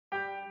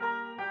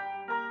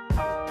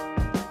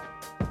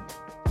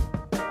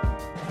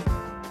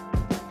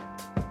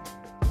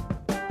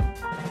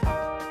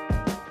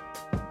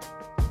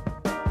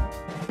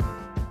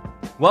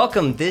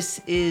Welcome.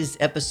 This is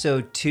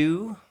episode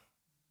 2.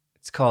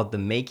 It's called The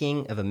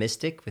Making of a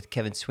Mystic with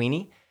Kevin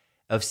Sweeney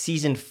of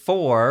season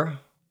 4,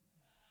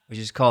 which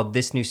is called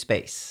This New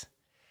Space.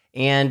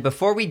 And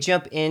before we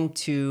jump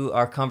into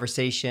our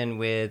conversation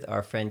with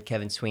our friend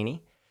Kevin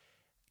Sweeney,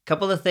 a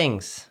couple of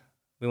things.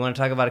 We want to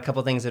talk about a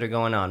couple of things that are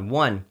going on.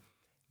 One,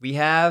 we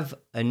have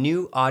a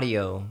new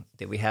audio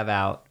that we have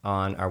out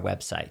on our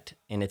website,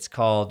 and it's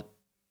called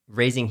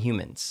Raising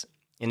Humans.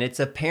 And it's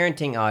a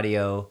parenting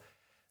audio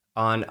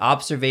on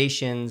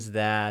observations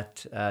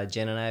that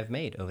Jen and I have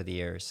made over the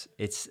years.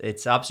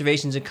 It's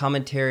observations and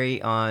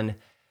commentary on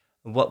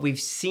what we've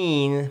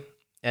seen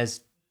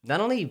as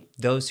not only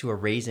those who are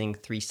raising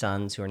 3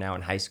 sons who are now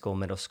in high school,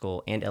 middle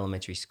school, and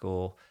elementary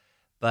school,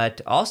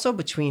 but also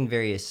between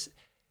various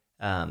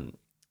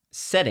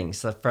settings,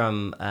 so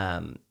from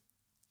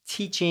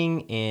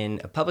teaching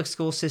in a public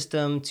school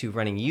system to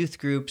running youth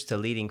groups to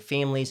leading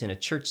families in a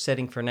church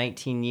setting for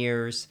 19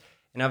 years,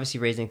 and obviously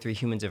raising 3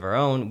 humans of our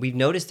own. We've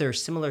noticed there are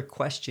similar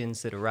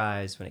questions that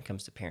arise when it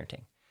comes to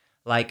parenting.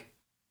 Like,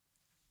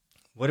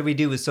 what do we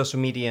do with social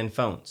media and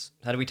phones?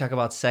 How do we talk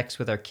about sex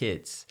with our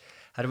kids?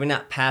 How do we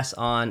not pass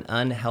on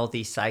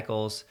unhealthy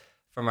cycles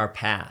from our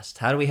past?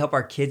 How do we help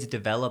our kids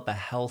develop a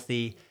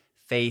healthy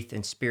faith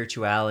and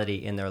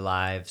spirituality in their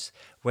lives,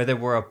 whether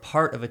we're a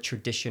part of a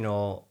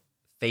traditional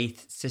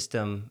faith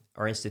system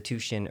or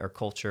institution or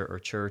culture or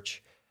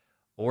church,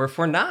 or if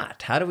we're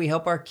not? How do we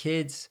help our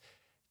kids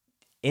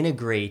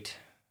integrate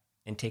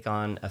and take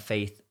on a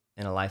faith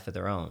and a life of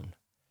their own?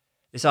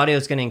 This audio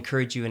is going to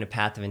encourage you in a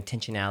path of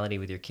intentionality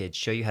with your kids,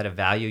 show you how to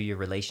value your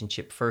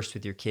relationship first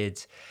with your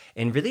kids,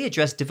 and really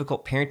address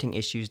difficult parenting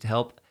issues to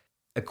help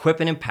equip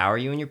and empower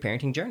you in your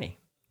parenting journey.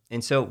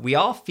 And so we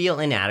all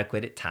feel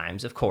inadequate at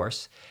times, of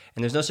course,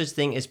 and there's no such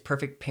thing as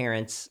perfect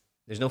parents.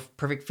 There's no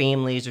perfect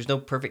families. There's no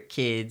perfect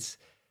kids,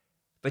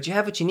 but you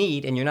have what you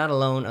need, and you're not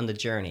alone on the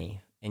journey,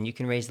 and you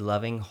can raise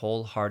loving,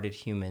 wholehearted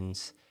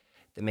humans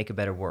that make a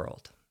better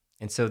world.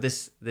 And so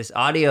this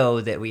audio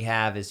that we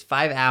have is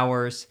 5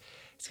 hours.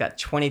 It's got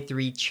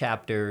 23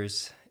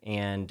 chapters,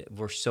 and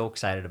we're so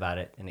excited about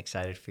it and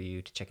excited for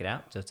you to check it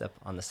out. So it's up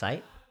on the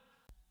site.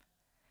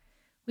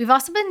 We've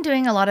also been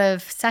doing a lot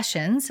of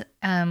sessions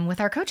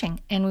with our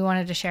coaching, and we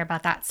wanted to share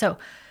about that. So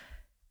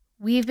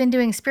we've been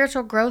doing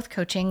spiritual growth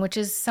coaching, which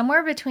is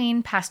somewhere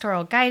between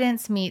pastoral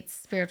guidance meets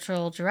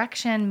spiritual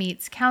direction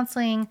meets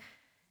counseling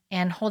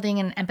and holding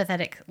an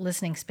empathetic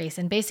listening space.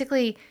 And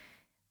basically,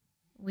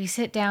 we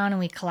sit down and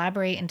we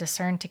collaborate and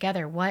discern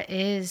together what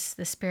is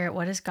the Spirit,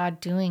 what is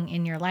God doing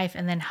in your life,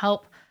 and then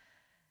help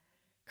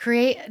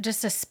create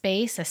just a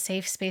space, a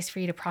safe space for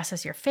you to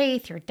process your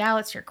faith, your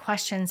doubts, your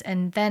questions,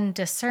 and then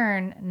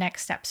discern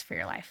next steps for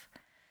your life.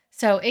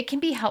 So it can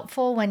be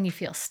helpful when you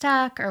feel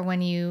stuck or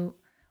when you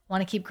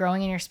want to keep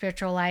growing in your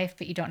spiritual life,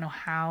 but you don't know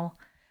how.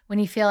 When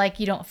you feel like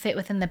you don't fit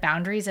within the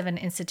boundaries of an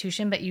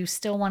institution, but you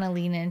still want to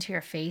lean into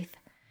your faith.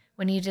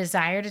 When you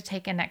desire to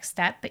take a next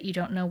step, but you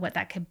don't know what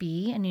that could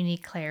be and you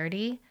need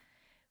clarity.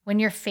 When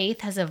your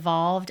faith has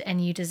evolved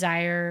and you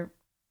desire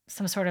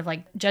some sort of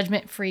like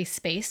judgment-free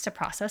space to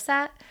process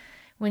that.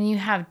 When you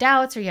have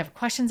doubts or you have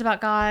questions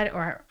about God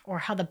or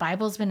how the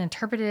Bible's been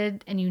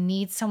interpreted and you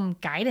need some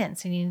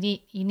guidance and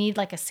you need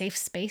like a safe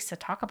space to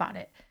talk about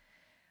it.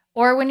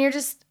 Or when you're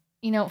just,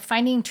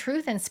 finding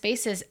truth in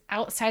spaces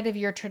outside of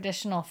your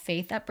traditional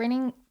faith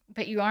upbringing,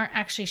 but you aren't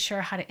actually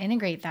sure how to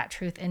integrate that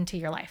truth into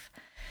your life.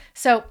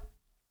 So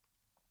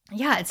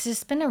yeah, it's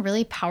just been a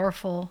really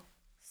powerful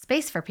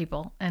space for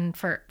people and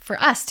for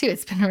us too.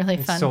 It's been really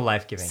fun. So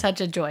life-giving. Such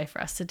a joy for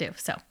us to do.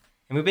 So,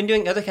 and we've been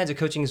doing other kinds of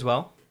coaching as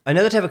well.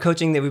 Another type of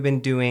coaching that we've been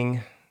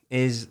doing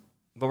is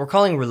what we're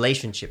calling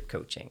relationship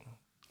coaching.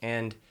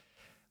 And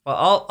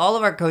while all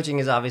of our coaching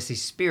is obviously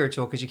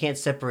spiritual, because you can't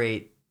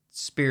separate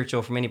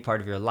spiritual from any part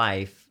of your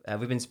life,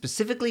 we've been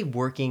specifically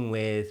working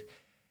with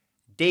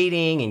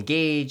dating,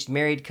 engaged,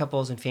 married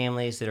couples and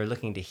families that are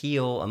looking to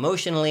heal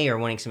emotionally or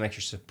wanting some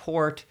extra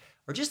support,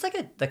 or just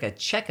like a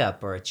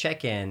checkup or a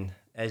check-in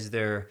as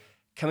they're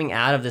coming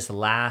out of this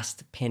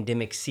last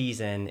pandemic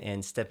season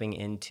and stepping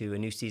into a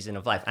new season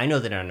of life. I know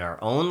that in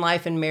our own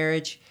life and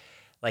marriage,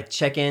 like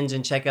check-ins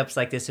and checkups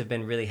like this have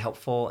been really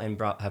helpful and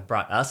have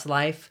brought us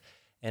life.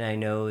 And I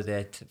know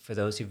that for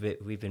those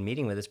we've been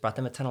meeting with, it's brought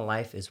them a ton of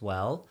life as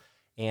well.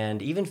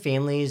 And even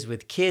families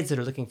with kids that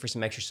are looking for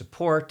some extra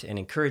support and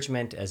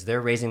encouragement as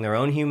they're raising their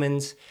own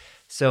humans.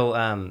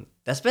 So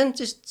that's been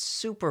just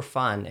super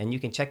fun. And you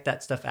can check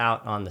that stuff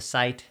out on the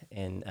site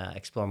and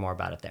explore more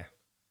about it there.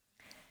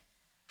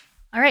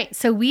 All right.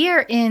 So we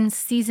are in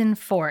season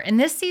 4, and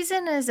this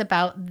season is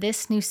about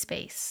this new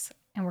space.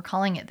 And we're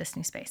calling it This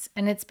New Space.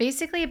 And it's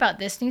basically about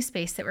this new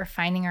space that we're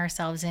finding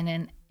ourselves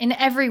in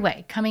every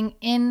way, coming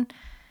in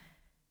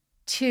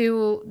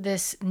to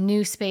this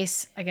new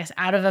space, I guess,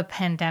 out of a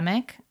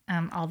pandemic,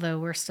 although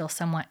we're still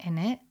somewhat in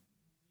it.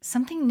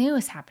 Something new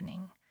is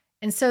happening.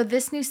 And so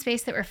this new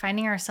space that we're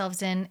finding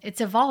ourselves in,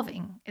 it's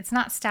evolving. It's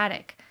not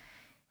static.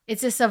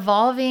 It's this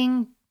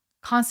evolving,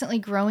 constantly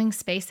growing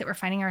space that we're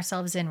finding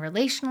ourselves in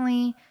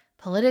relationally,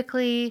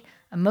 politically,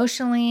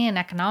 emotionally, and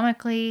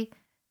economically.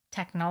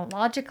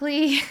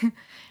 technologically,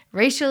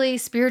 racially,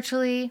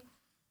 spiritually.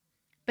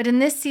 But in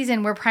this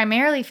season, we're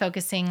primarily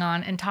focusing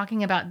on and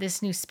talking about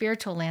this new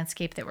spiritual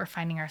landscape that we're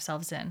finding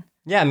ourselves in.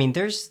 Yeah, I mean,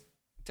 there's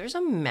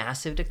a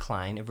massive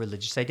decline of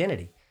religious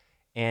identity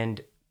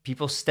and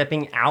people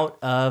stepping out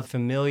of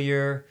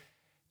familiar,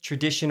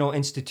 traditional,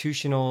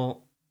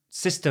 institutional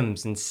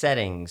systems and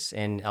settings.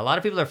 And a lot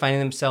of people are finding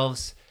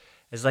themselves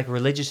as like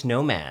religious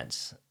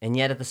nomads. And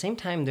yet at the same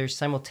time, there's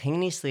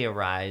simultaneously a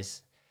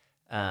rise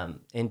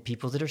in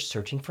people that are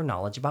searching for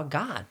knowledge about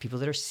God, people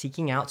that are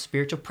seeking out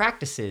spiritual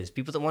practices,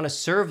 people that want to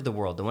serve the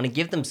world, that want to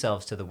give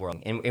themselves to the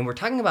world. And we're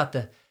talking about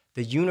the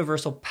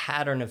universal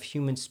pattern of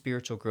human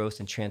spiritual growth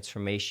and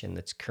transformation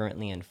that's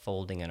currently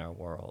unfolding in our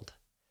world.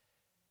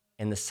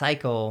 And the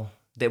cycle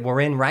that we're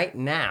in right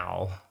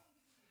now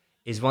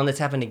is one that's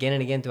happened again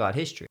and again throughout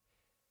history.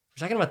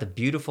 We're talking about the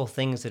beautiful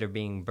things that are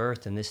being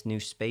birthed in this new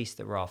space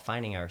that we're all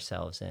finding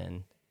ourselves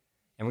in.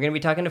 And we're going to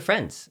be talking to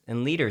friends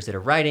and leaders that are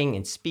writing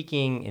and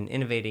speaking and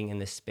innovating in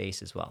this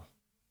space as well.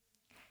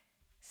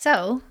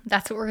 So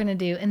that's what we're going to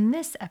do in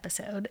this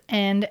episode.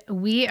 And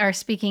we are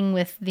speaking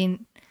with the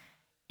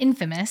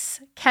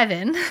infamous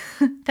Kevin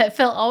that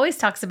Phil always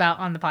talks about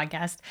on the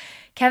podcast.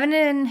 Kevin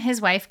and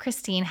his wife,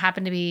 Christine,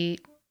 happen to be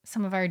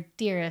some of our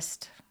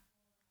dearest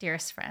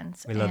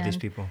friends. We love these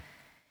people.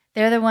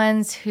 They're the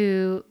ones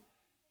who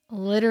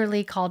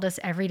literally called us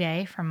every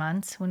day for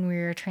months when we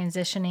were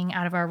transitioning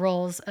out of our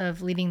roles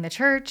of leading the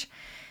church.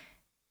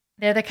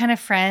 They're the kind of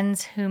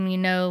friends whom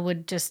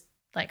would just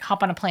like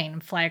hop on a plane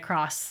and fly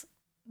across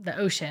the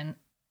ocean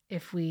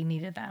if we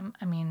needed them.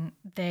 I mean,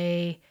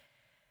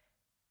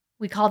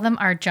 we call them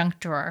our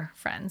junk drawer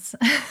friends.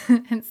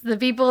 It's the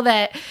people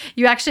that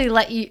you actually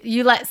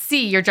let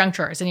see your junk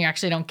drawers and you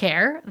actually don't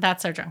care.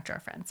 That's our junk drawer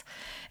friends.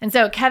 And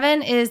so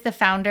Kevin is the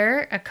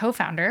founder, a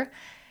co-founder,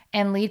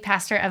 and lead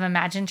pastor of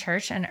Imagine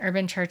Church, an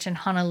urban church in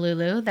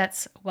Honolulu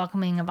that's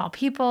welcoming of all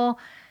people,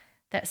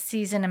 that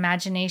sees an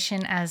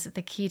imagination as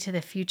the key to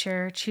the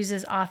future,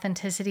 chooses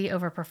authenticity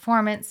over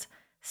performance,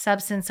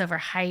 substance over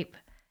hype,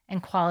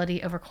 and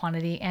quality over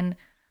quantity. And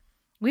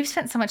we've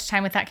spent so much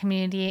time with that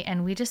community,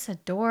 and we just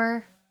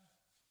adore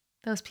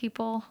those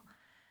people.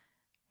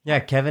 Yeah,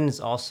 Kevin is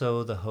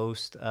also the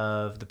host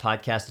of the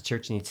podcast, The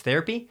Church Needs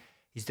Therapy.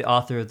 He's the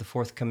author of the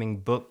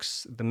forthcoming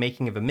books, The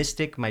Making of a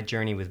Mystic, My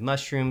Journey with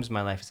Mushrooms,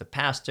 My Life as a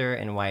Pastor,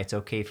 and Why It's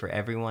Okay for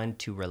Everyone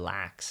to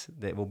Relax,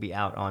 that will be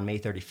out on May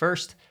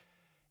 31st.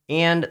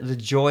 And The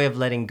Joy of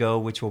Letting Go,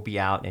 which will be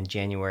out in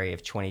January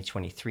of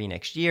 2023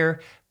 next year,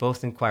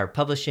 both in Quire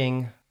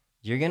Publishing.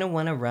 You're going to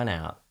want to run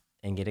out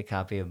and get a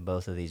copy of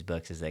both of these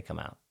books as they come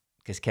out,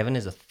 because Kevin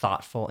is a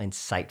thoughtful,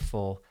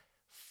 insightful,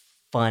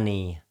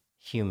 funny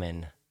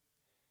human.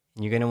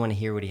 And you're going to want to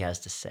hear what he has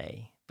to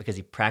say, because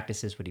he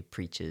practices what he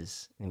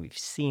preaches, and we've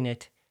seen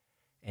it,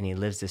 and he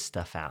lives this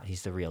stuff out.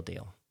 He's the real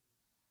deal.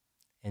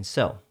 And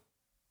so,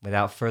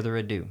 without further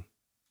ado,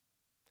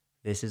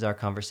 this is our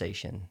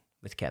conversation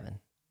with Kevin.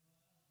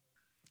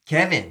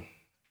 Kevin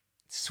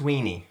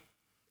Sweeney,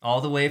 all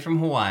the way from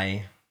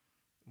Hawaii.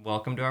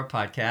 Welcome to our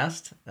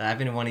podcast. I've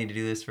been wanting to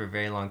do this for a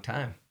very long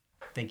time.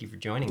 Thank you for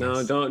joining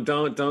us. No,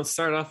 don't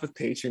start off with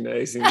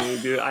patronizing me,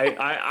 dude.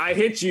 I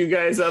hit you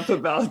guys up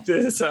about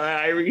this.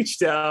 I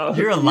reached out.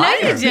 You're a liar.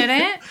 No, you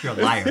didn't. You're a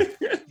liar.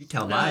 You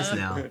tell lies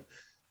now.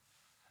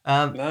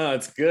 No,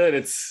 it's good.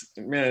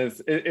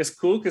 It's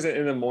cool because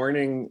in the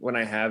morning when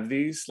I have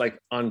these, like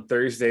on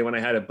Thursday when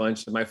I had a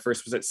bunch, my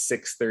first was at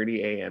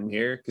 6:30 a.m.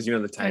 here because the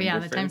time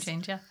difference. The time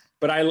change, yeah.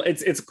 But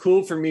it's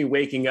cool for me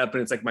waking up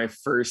and it's like my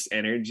first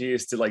energy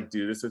is to like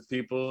do this with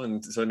people.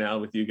 And so now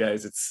with you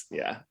guys,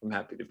 I'm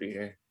happy to be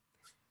here.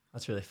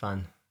 That's really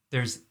fun.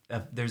 There's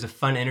a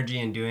fun energy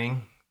in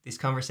doing these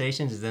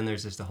conversations, and then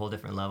there's just a whole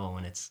different level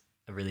when it's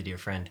a really dear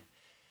friend.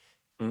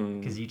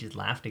 Because you just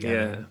laugh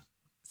together. Yeah.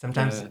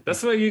 Sometimes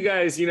that's why you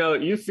guys,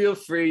 you feel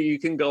free. You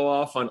can go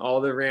off on all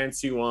the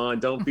rants you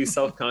want. Don't be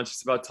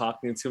self-conscious about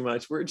talking too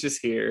much. We're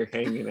just here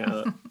hanging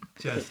out.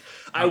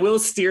 I will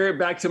steer it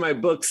back to my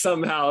book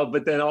somehow,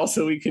 but then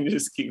also we can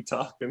just keep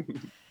talking.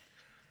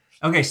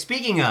 Okay,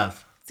 speaking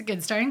of, it's a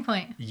good starting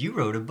point. You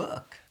wrote a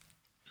book.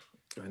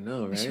 I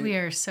know, right? Which we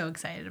are so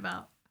excited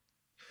about.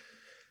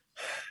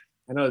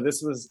 I know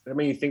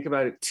you think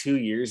about it 2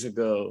 years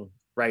ago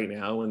right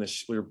now when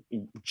we were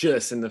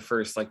just in the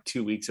first like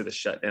 2 weeks of the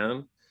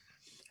shutdown.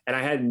 And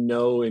I had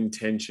no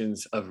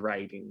intentions of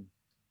writing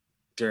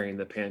during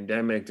the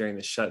pandemic, during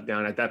the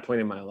shutdown. At that point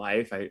in my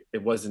life,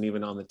 it wasn't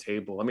even on the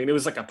table. I mean, it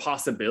was like a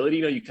possibility,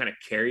 you kind of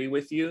carry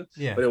with you,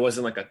 but it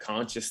wasn't like a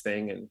conscious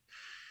thing. And,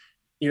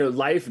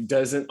 life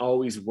doesn't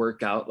always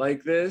work out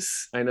like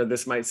this. I know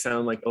this might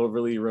sound like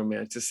overly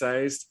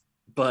romanticized,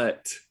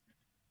 but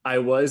I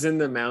was in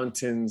the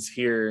mountains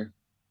here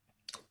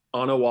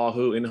on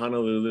Oahu in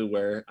Honolulu,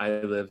 where I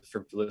live,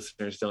 for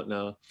listeners don't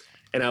know.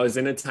 And I was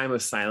in a time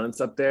of silence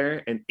up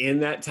there. And in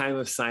that time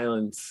of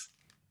silence,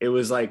 it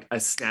was like a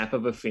snap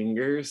of a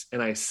fingers.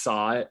 And I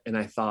saw it and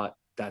I thought,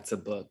 that's a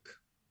book.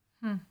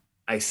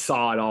 I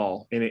saw it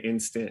all in an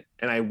instant.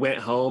 And I went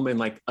home and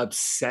like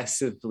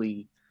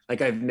obsessively, like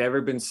I've never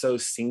been so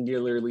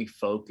singularly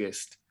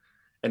focused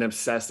and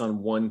obsessed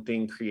on one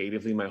thing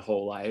creatively my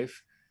whole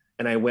life.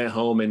 And I went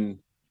home, and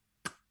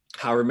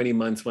however many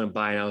months went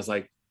by, and I was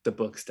like, the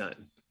book's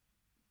done.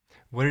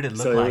 What did it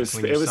look So like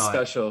when you it was saw it?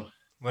 special.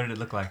 What did it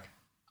look like?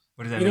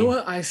 What does that You know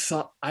mean? what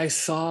I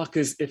saw,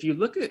 because if you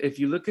look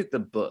at the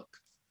book,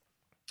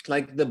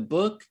 like the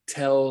book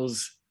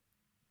tells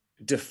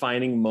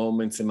defining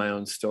moments in my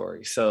own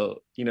story.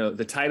 So,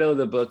 the title of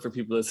the book for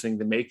people listening,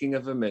 The Making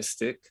of a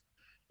Mystic.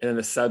 And then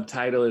the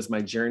subtitle is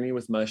My Journey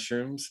with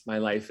Mushrooms, My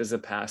Life as a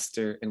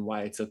Pastor, and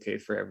Why It's Okay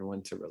for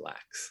Everyone to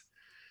Relax.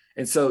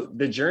 And so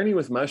the journey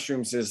with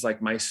mushrooms is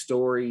like my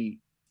story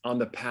on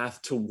the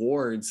path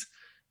towards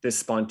this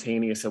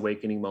spontaneous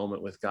awakening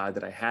moment with God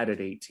that I had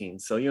at 18.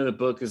 So, the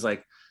book is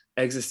like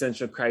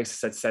existential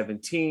crisis at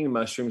 17,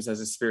 mushrooms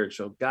as a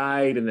spiritual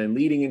guide, and then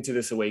leading into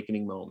this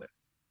awakening moment.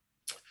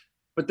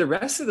 But the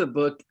rest of the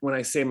book, when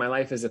I say my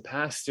life as a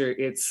pastor,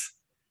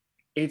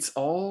 it's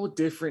all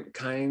different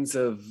kinds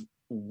of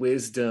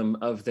wisdom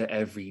of the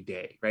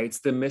everyday, right? It's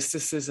the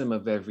mysticism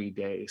of every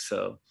day.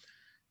 So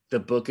the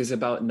book is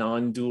about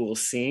non-dual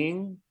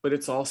seeing, but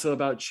it's also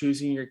about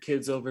choosing your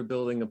kids over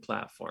building a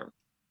platform,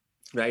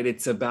 right?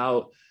 It's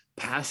about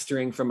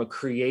pastoring from a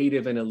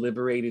creative and a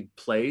liberated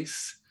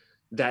place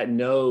that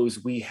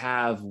knows we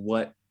have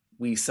what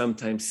we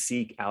sometimes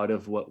seek out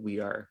of what we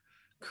are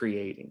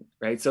creating,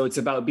 right? So it's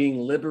about being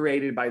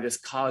liberated by this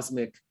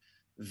cosmic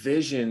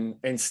vision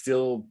and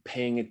still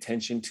paying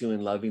attention to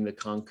and loving the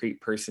concrete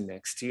person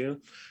next to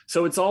you.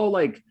 So it's all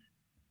like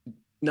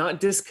not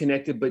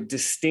disconnected, but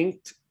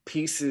distinct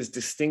pieces,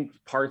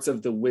 distinct parts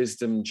of the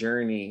wisdom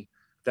journey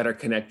that are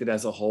connected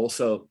as a whole.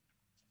 So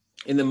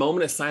in the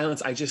moment of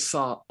silence, I just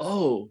saw,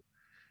 oh,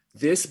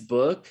 this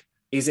book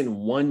isn't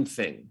one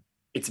thing,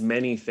 it's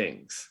many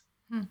things.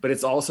 But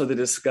it's also the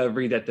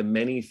discovery that the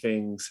many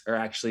things are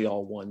actually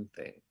all one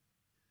thing.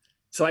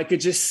 So I could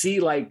just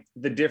see like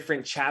the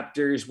different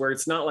chapters where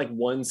it's not like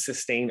one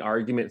sustained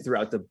argument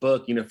throughout the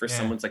book, for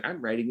someone's like, I'm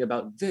writing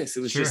about this. It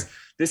was just,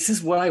 this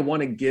is what I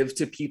want to give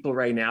to people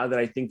right now that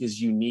I think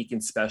is unique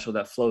and special,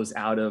 that flows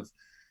out of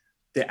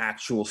the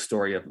actual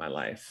story of my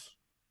life.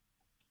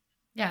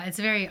 Yeah, it's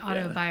very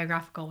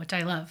autobiographical, which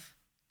I love.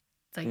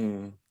 It's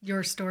like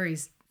your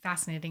story's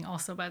fascinating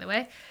also, by the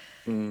way.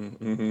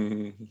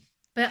 Mm-hmm.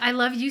 But I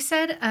love, you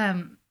said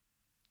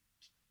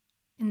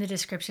in the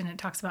description, it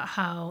talks about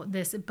how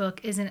this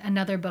book isn't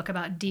another book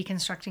about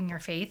deconstructing your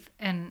faith.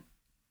 And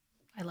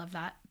I love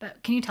that.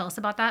 But can you tell us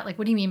about that? Like,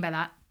 what do you mean by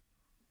that?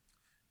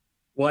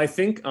 Well, I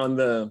think on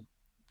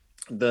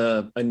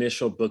the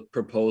initial book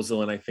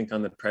proposal, and I think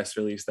on the press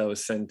release that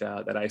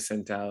I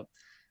sent out,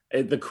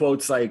 the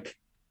quote's like,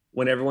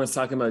 when everyone's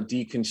talking about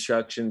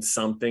deconstruction,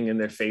 something in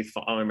their faith,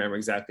 I don't remember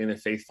exactly, in their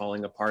faith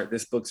falling apart,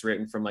 this book's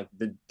written from like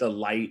the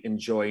light and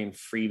joy and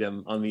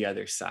freedom on the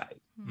other side.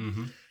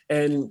 Mm-hmm.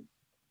 And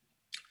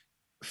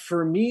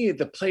for me,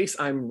 the place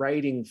I'm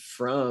writing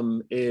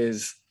from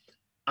is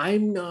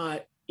I'm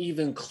not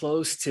even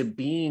close to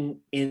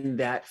being in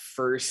that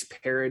first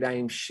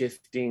paradigm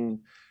shifting,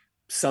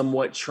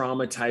 somewhat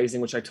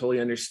traumatizing, which I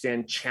totally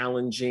understand,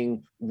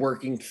 challenging,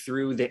 working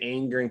through the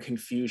anger and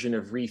confusion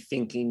of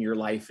rethinking your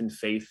life and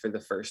faith for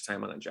the first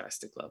time on a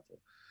drastic level.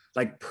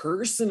 Like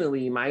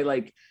personally,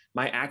 my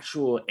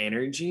actual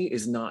energy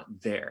is not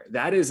there.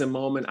 That is a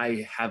moment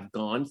I have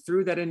gone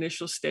through, that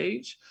initial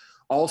stage.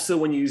 Also,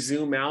 when you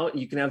zoom out,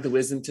 you can have the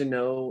wisdom to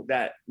know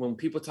that when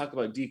people talk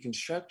about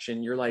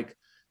deconstruction, you're like,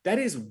 that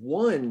is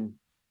one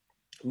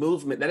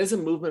movement. That is a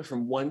movement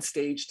from one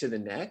stage to the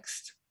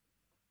next.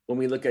 When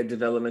we look at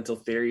developmental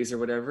theories or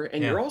whatever,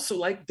 and you're also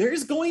like,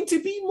 there's going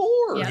to be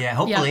more. Yeah,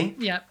 hopefully.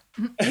 Yeah.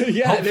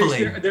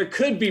 Hopefully. There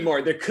could be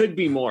more. There could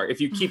be more if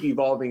you keep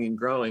evolving and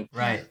growing.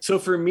 Right. So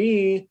for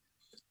me,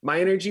 my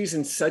energy is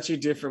in such a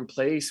different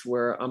place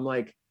where I'm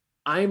like,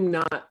 I'm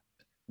not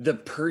the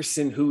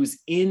person who's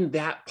in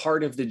that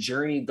part of the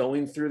journey,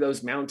 going through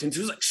those mountains,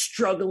 who's like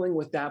struggling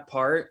with that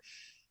part.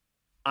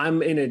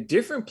 I'm in a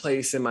different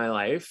place in my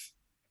life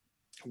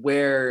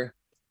where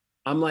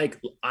I'm like,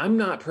 I'm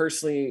not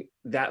personally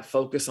that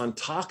focused on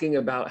talking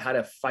about how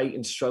to fight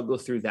and struggle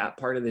through that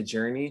part of the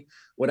journey.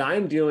 What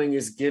I'm doing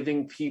is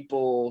giving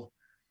people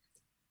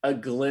a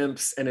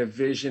glimpse and a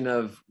vision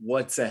of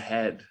what's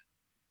ahead.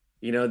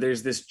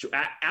 There's this,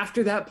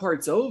 after that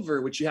part's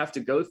over, which you have to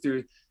go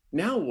through.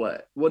 Now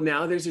what? Well,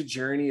 now there's a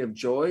journey of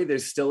joy.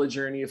 There's still a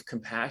journey of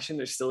compassion.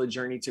 There's still a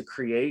journey to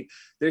create.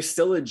 There's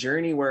still a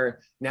journey where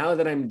now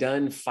that I'm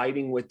done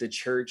fighting with the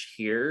church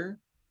here,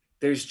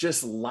 there's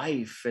just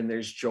life and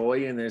there's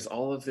joy and there's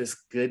all of this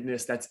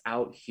goodness that's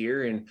out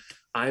here. And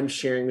I'm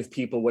sharing with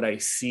people what I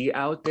see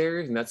out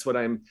there. And that's what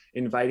I'm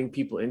inviting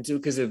people into,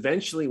 because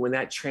eventually when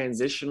that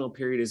transitional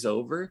period is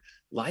over,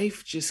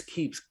 life just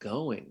keeps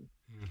going.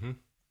 Mm-hmm.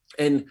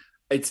 And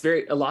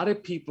a lot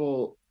of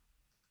people,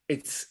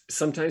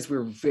 sometimes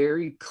we're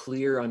very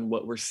clear on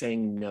what we're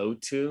saying no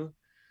to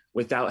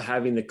without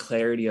having the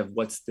clarity of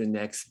what's the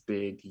next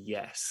big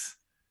yes.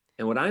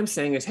 And what I'm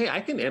saying is, hey,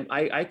 I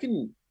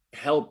can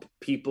help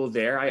people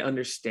there. I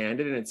understand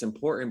it and it's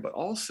important, but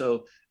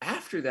also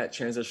after that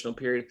transitional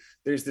period,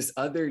 there's this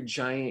other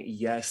giant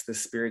yes the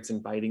Spirit's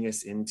inviting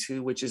us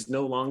into, which is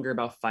no longer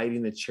about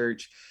fighting the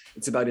church.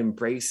 It's about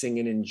embracing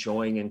and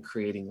enjoying and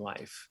creating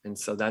life. And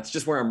so that's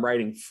just where I'm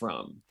writing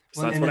from.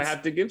 So Well, that's and what I it's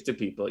have to give to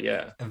people.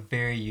 Yeah. a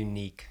very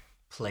unique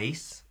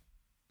place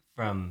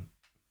from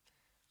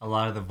a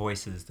lot of the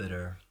voices that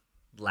are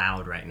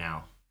loud right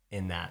now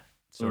in that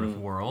sort of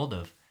world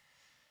of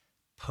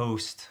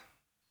post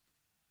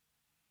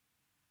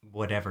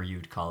whatever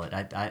you'd call it.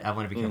 I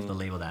want to be careful to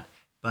label that.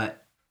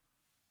 But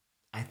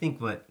I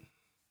think what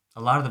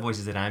a lot of the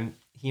voices that I'm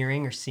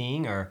hearing or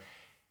seeing are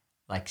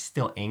like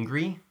still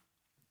angry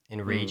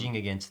and raging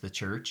against the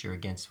church or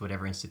against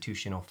whatever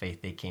institutional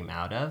faith they came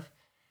out of.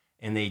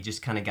 And they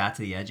just kind of got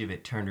to the edge of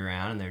it, turned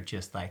around, and they're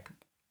just like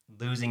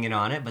losing it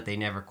on it, but they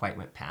never quite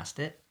went past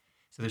it.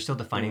 So they're still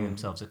defining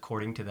themselves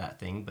according to that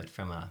thing, but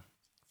from a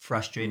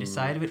frustrated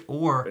side of it.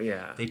 Or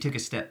they took a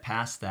step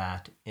past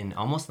that and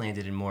almost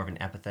landed in more of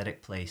an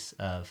apathetic place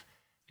of,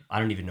 I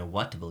don't even know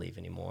what to believe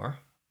anymore.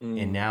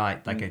 And now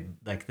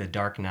like the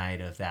dark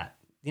night of that,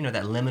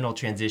 that liminal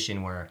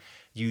transition where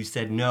you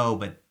said no,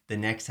 but the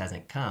next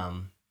hasn't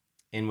come.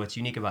 And what's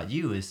unique about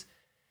you is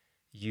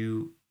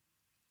you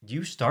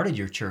started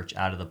your church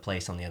out of the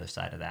place on the other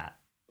side of that.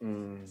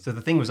 So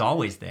the thing was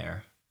always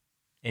there.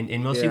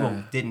 And most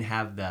people didn't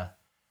have the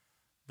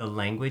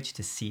language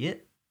to see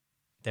it.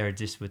 They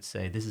just would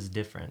say, this is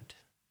different.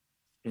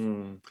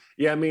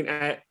 Yeah, I mean,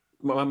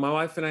 my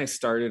wife and I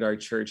started our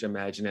church,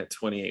 Imagine, at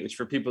 28, which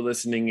for people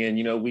listening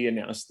in, we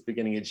announced at the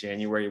beginning of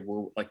January,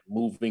 we're like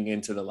moving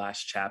into the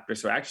last chapter.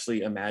 So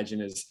actually Imagine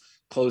is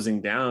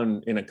closing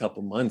down in a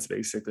couple months,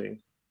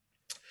 basically.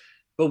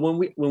 But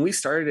when we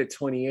started at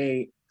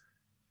 28,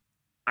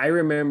 I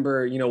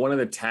remember, one of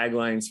the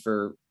taglines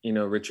for,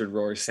 Richard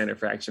Rohr's Center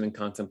for Action and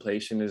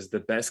Contemplation is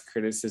the best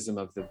criticism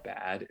of the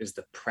bad is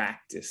the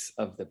practice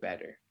of the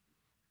better.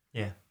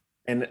 Yeah.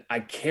 And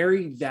I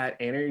carried that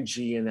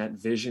energy and that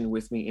vision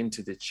with me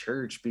into the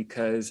church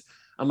because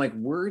I'm like,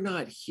 we're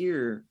not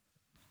here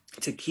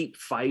to keep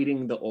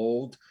fighting the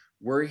old.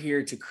 We're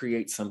here to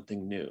create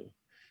something new.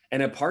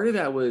 And a part of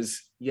that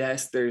was,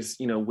 yes, there's,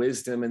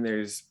 wisdom and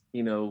there's,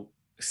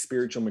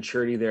 spiritual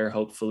maturity there,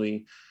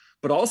 hopefully.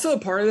 But also a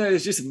part of that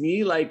is just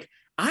me, like,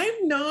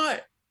 I'm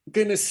not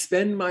going to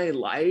spend my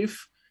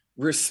life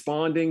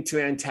responding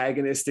to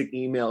antagonistic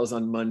emails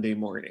on Monday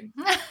morning.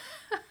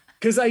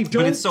 Because I don't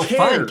care. But it's so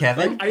fun,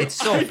 Kevin. It's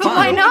so fun.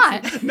 Why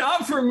not?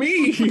 Not for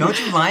me. Don't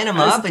you line them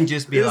up and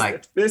just be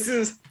like... This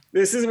is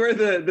where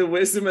the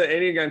wisdom of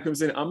Enneagram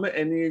comes in. I'm an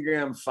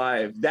Enneagram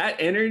 5. That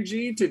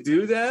energy to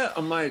do that,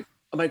 I'm like,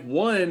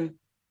 one,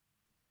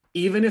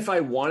 even if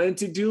I wanted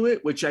to do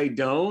it, which I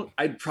don't,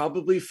 I'd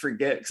probably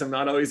forget because I'm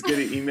not always good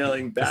at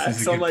emailing back.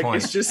 So I'm like,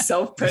 point. It's just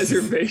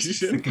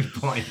self-preservation. That's a good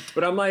point.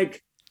 But I'm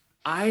like,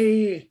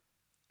 I,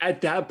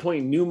 at that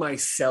point, knew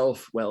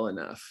myself well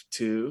enough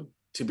to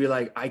be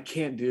like, I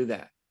can't do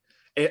that.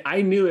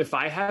 I knew if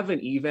I have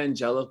an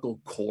evangelical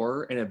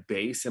core and a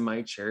base in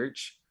my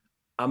church,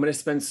 I'm going to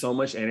spend so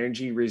much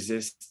energy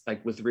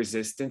with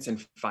resistance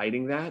and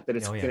fighting that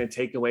it's going to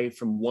take away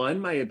from one,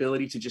 my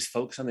ability to just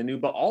focus on the new,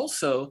 but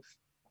also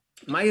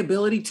my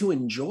ability to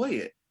enjoy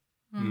it.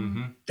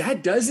 Mm-hmm.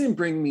 That doesn't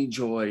bring me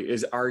joy,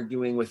 is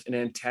arguing with an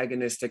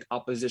antagonistic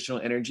oppositional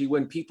energy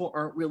when people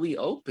aren't really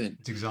open.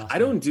 It's exhausting. I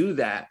don't do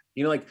that.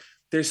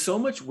 There's so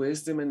much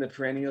wisdom in the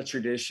perennial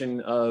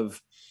tradition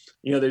of,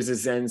 there's a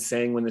Zen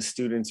saying, when the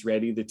student's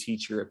ready, the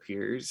teacher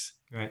appears.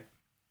 Right.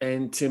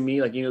 And to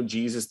me,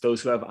 Jesus,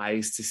 those who have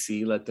eyes to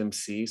see, let them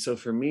see. So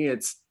for me,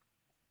 it's,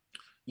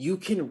 you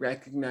can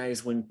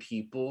recognize when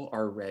people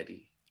are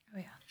ready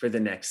for the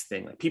next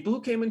thing. Like people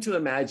who came into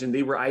Imagine,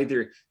 they were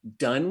either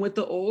done with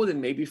the old and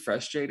maybe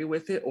frustrated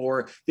with it,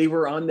 or they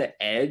were on the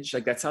edge.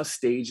 Like that's how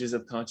stages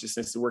of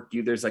consciousness work.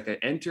 There's like an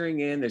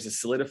entering in, there's a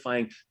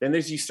solidifying, then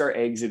there's you start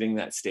exiting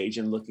that stage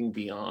and looking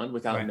beyond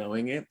without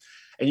knowing it.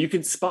 And you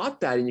can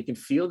spot that and you can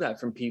feel that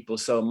from people.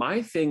 So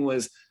my thing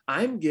was,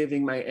 I'm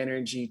giving my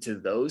energy to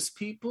those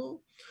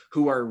people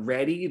who are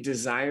ready,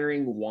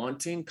 desiring,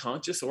 wanting,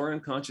 conscious or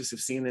unconscious of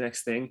seeing the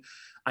next thing.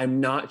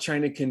 I'm not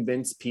trying to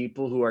convince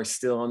people who are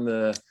still on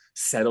the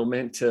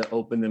settlement to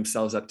open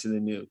themselves up to the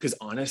new. Because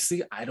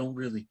honestly, I don't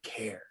really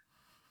care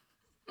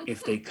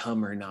if they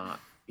come or not.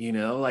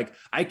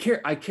 I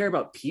care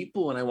about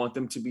people and I want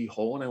them to be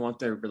whole and I want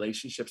their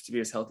relationships to be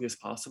as healthy as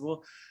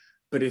possible.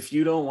 But if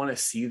you don't want to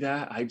see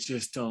that, I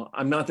just don't.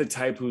 I'm not the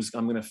type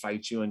I'm going to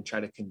fight you and try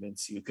to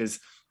convince you because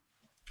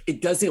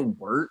it doesn't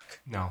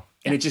work. No.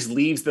 And it just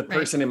leaves the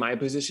person in my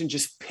position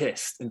just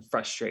pissed and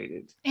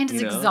frustrated. And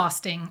it's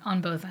exhausting on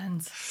both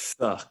ends.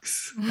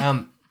 Sucks.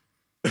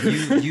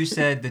 You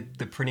said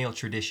the perennial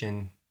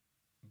tradition,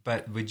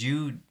 but would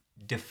you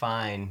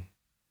define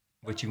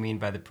what you mean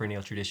by the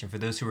perennial tradition for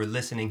those who are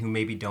listening who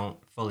maybe don't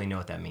fully know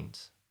what that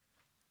means?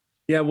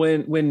 Yeah,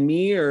 when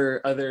me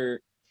or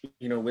other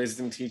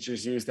wisdom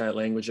teachers use that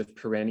language of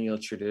perennial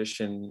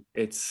tradition,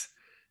 it's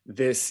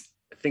this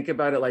think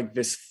about it like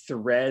this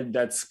thread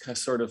that's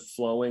sort of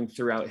flowing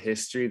throughout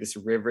history, this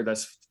river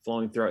that's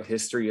flowing throughout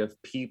history of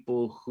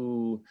people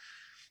who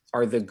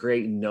are the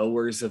great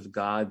knowers of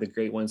God, the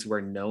great ones who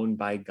are known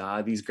by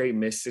God, these great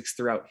mystics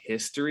throughout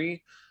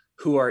history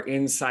who are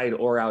inside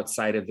or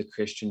outside of the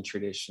Christian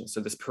tradition.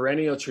 So this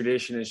perennial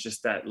tradition is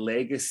just that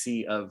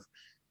legacy of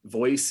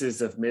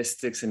voices of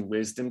mystics and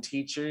wisdom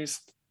teachers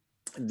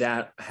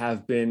that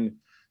have been,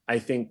 I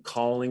think,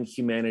 calling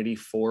humanity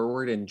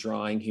forward and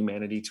drawing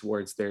humanity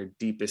towards their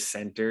deepest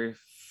center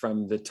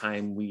from the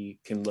time we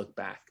can look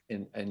back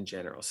in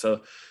general.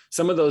 So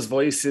some of those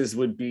voices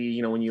would be,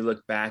 you know, when you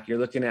look back, you're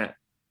looking at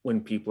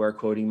when people are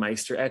quoting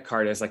Meister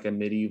Eckhart as like a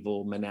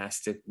medieval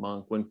monastic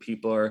monk, when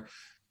people are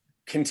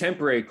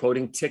contemporary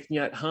quoting Thich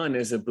Nhat Hanh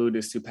as a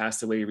Buddhist who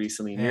passed away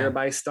recently,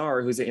 Mirabai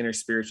Starr, who's an inner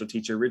spiritual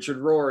teacher, Richard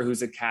Rohr,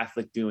 who's a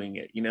Catholic doing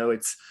it, you know,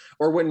 it's,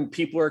 or when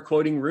people are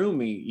quoting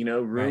Rumi, you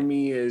know,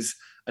 Rumi is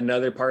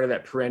another part of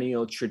that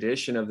perennial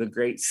tradition of the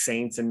great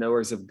saints and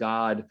knowers of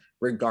God,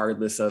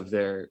 regardless of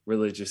their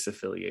religious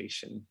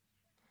affiliation.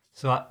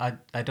 So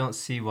I don't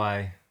see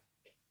why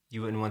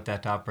you wouldn't want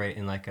that to operate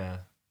in like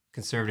a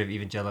conservative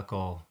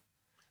evangelical.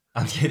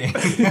 I'm kidding.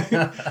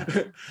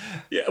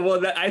 Yeah,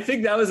 well, I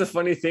think that was a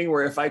funny thing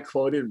where if I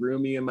quoted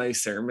Rumi in my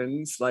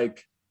sermons,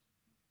 like,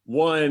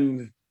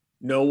 one,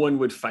 no one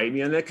would fight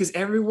me on that because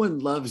everyone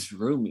loves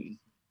Rumi.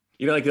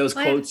 You know, like those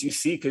quotes you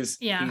see because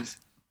he's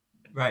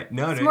right.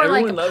 No, it's more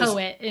like a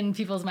poet in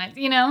people's minds,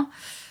 you know?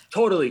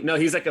 Totally. No,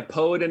 he's like a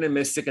poet and a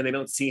mystic, and they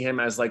don't see him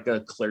as like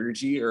a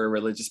clergy or a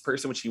religious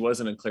person, which he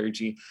wasn't a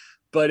clergy.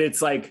 But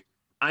it's like,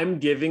 I'm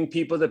giving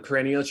people the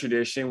perennial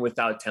tradition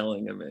without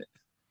telling them it.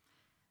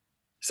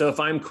 So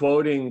if I'm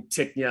quoting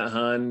Thich Nhat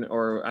Hanh,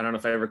 or I don't know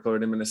if I ever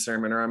quoted him in a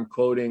sermon, or I'm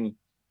quoting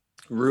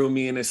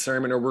Rumi in a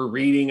sermon, or we're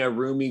reading a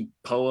Rumi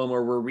poem,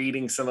 or we're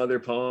reading some other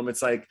poem,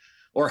 it's like,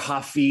 or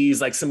Hafiz,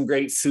 like some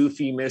great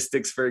Sufi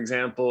mystics, for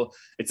example,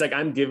 it's like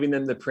I'm giving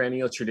them the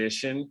perennial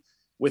tradition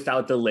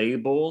without the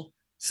label.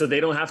 So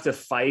they don't have to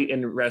fight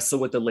and wrestle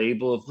with the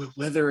label of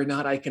whether or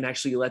not I can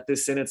actually let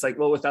this in. It's like,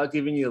 well, without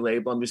giving you a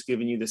label, I'm just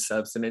giving you the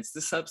substance. It's the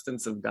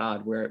substance of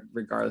God, where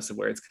regardless of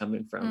where it's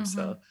coming from.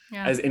 So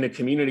as in a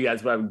community,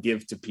 that's what I would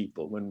give to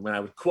people when I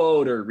would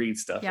quote or read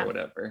stuff or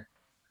whatever.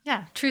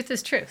 Yeah, truth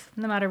is truth,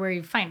 no matter where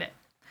you find it.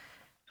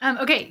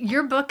 Okay,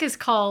 your book is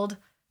called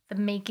The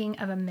Making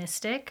of a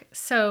Mystic.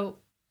 So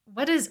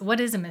what is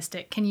a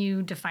mystic? Can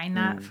you define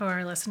that for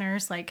our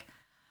listeners? Like,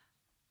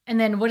 and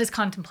then what is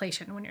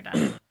contemplation when you're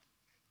done?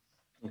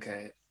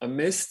 Okay. A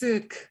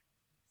mystic,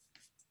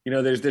 you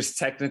know, there's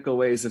technical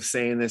ways of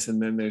saying this,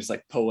 and then there's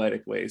like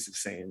poetic ways of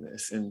saying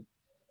this. And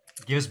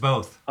give us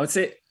both. I would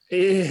say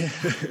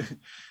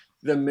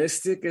the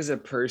mystic is a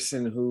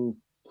person who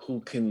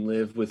can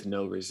live with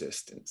no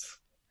resistance.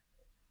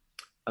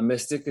 A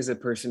mystic is a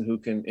person who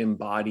can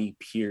embody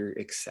pure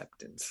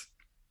acceptance.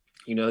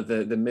 You know,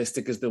 the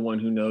mystic is the one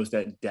who knows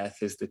that death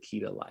is the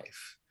key to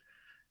life.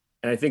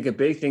 And I think a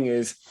big thing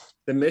is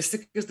the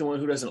mystic is the one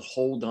who doesn't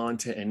hold on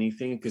to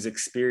anything because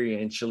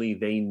experientially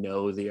they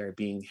know they are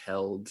being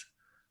held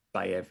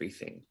by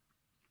everything.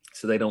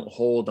 So they don't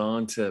hold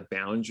on to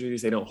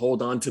boundaries. They don't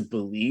hold on to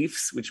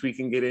beliefs, which we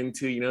can get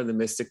into. You know, the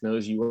mystic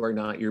knows you are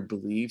not your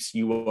beliefs.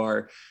 You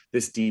are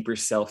this deeper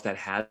self that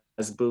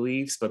has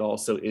beliefs, but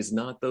also is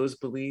not those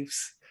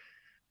beliefs.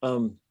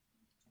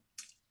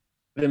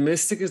 The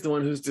mystic is the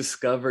one who's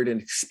discovered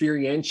and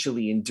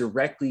experientially and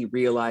directly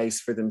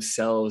realized for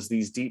themselves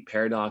these deep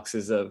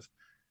paradoxes of,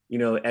 you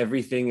know,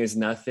 everything is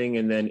nothing,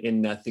 and then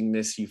in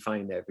nothingness you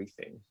find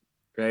everything,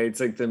 right?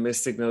 It's like the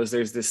mystic knows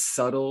there's this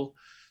subtle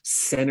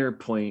center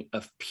point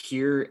of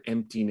pure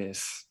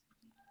emptiness,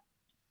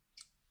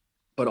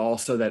 but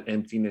also that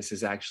emptiness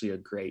is actually a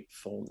great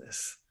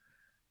fullness,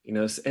 you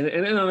know.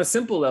 And on a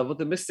simple level,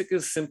 the mystic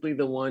is simply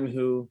the one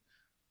who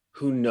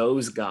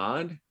knows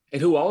God,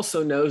 and who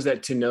also knows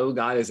that to know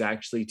God is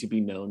actually to be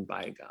known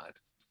by God,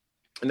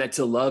 and that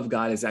to love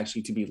God is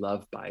actually to be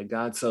loved by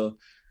God. So,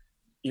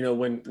 you know,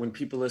 when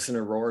people listen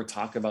to Rohr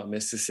talk about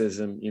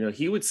mysticism, you know,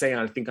 he would say,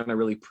 I think on a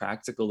really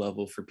practical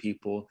level for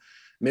people,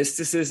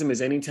 mysticism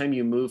is anytime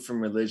you move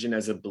from religion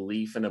as a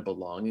belief and a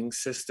belonging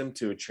system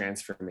to a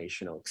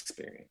transformational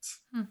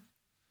experience.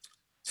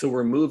 So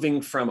we're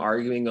moving from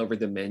arguing over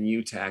the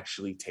menu to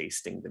actually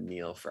tasting the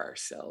meal for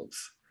ourselves.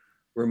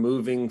 We're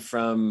moving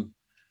from,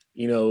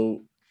 you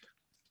know,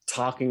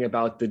 talking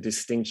about the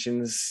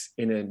distinctions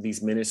in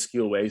these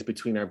minuscule ways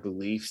between our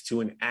beliefs to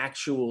an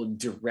actual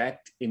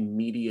direct,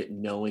 immediate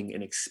knowing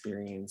and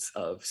experience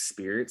of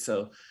spirit.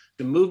 So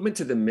the movement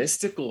to the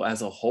mystical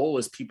as a whole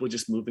is people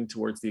just moving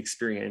towards the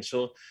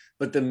experiential.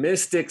 But the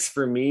mystics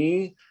for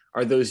me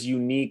are those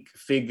unique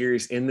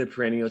figures in the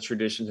perennial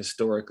tradition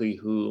historically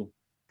who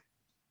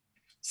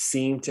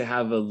seem to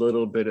have they're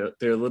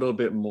a little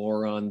bit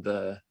more on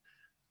the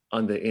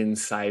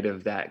inside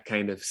of that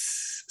kind of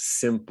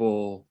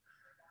simple,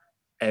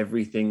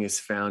 everything is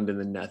found in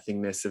the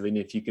nothingness of it. And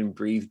if you can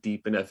breathe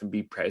deep enough and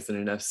be present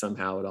enough,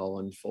 somehow it all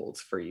unfolds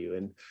for you.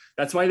 And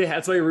that's why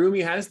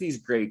Rumi has these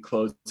great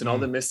quotes, and all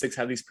the mystics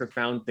have these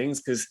profound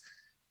things, because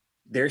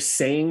they're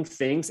saying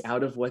things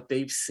out of what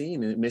they've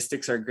seen. And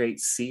mystics are great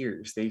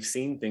seers. They've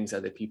seen things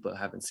other people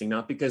haven't seen,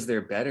 not because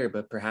they're better,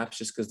 but perhaps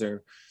just because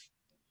they're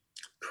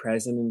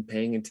present and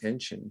paying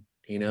attention,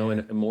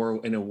 and more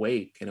and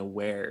awake and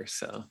aware.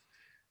 So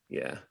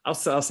yeah, I'll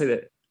say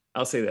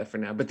that for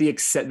now. But the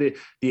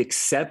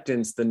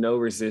acceptance, the no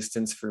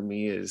resistance for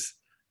me is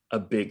a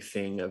big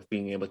thing of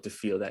being able to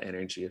feel that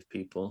energy of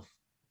people.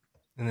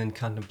 And then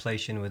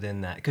contemplation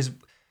within that. Because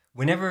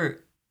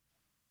whenever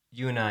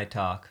you and I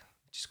talk,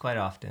 which is quite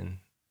often,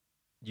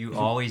 you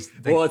always...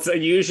 well, it's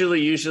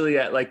usually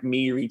at like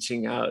me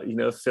reaching out,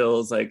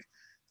 Phil's like,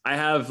 I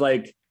have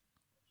like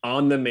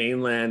on the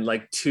mainland,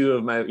 like two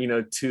of my,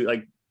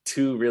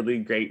 two really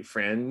great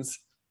friends.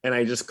 And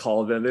I just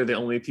call them. They're the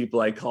only people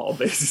I call,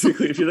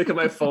 basically. If you look at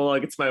my phone,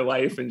 like it's my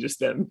wife and just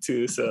them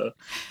two. So,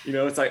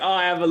 it's like, oh,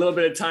 I have a little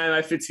bit of time. I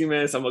have 15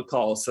 minutes. I'm going to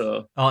call.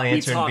 So I'll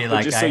answer and be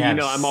like, just so you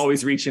know, I'm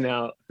always reaching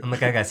out. I'm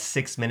like, I got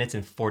 6 minutes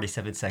and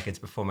 47 seconds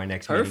before my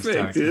next meeting starts.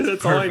 Perfect, dude.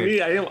 That's all I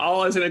need. I am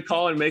always going to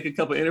call and make a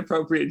couple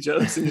inappropriate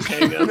jokes and just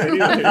hang out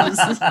anyways.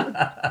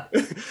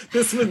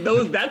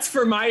 That's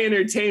for my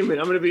entertainment.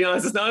 I'm going to be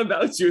honest. It's not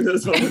about you in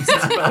those moments.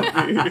 It's about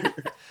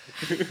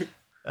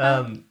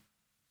me.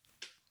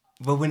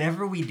 But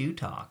whenever we do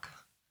talk,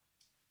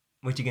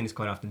 which again is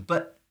quite often,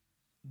 but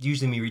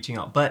usually me reaching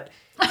out, but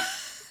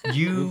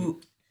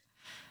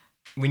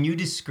when you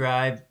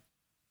describe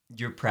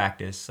your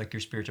practice, like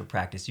your spiritual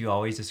practice, you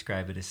always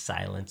describe it as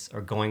silence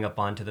or going up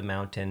onto the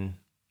mountain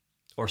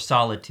or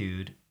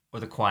solitude or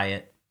the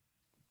quiet.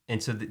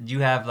 And so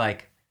you have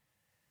like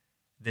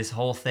this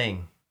whole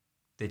thing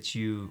that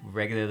you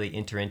regularly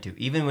enter into.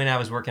 Even when I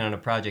was working on a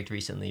project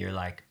recently, you're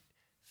like,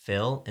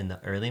 Phil, in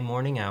the early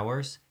morning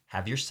hours,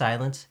 have your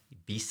silence,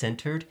 be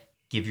centered,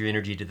 give your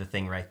energy to the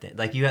thing right then.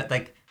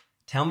 Like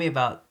tell me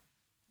about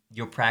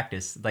your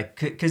practice, like,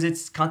 because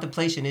it's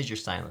contemplation is your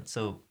silence.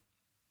 So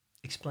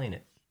explain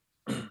it.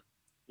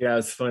 Yeah,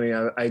 it's funny.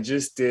 I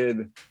just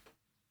did,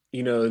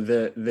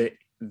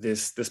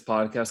 this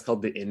podcast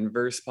called the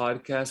Inverse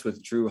Podcast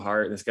with Drew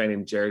Hart and this guy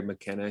named Jared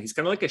McKenna. He's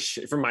kind of like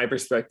from my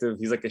perspective,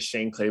 he's like a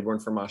Shane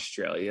Claiborne from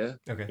Australia.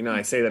 Okay.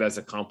 I say that as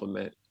a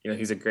compliment.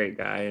 He's a great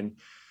guy, and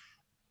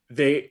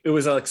it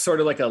was like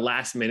sort of like a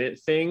last minute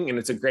thing, and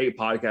it's a great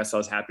podcast. So I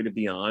was happy to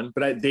be on,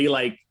 but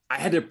I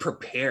had to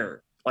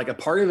prepare. Like a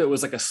part of it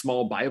was like a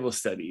small Bible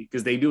study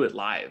because they do it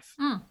live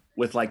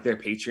with like their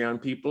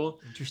Patreon people.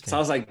 Interesting. So I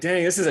was like,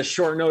 dang, this is a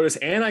short notice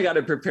and I got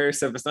to prepare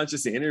stuff. It's not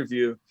just an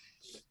interview.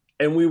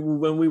 And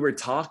when we were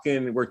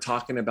talking, we're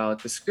talking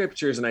about the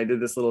scriptures, and I did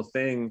this little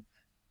thing,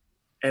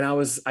 and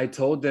I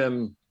told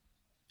them,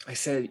 I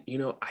said,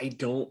 I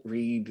don't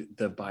read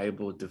the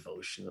Bible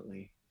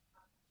devotionally.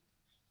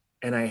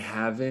 And I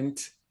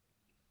haven't,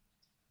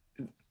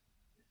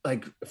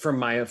 like, from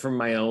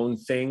my own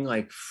thing,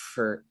 like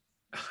for,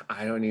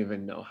 I don't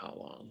even know how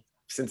long,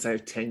 since I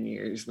have 10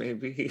 years,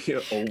 maybe.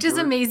 Over. Which is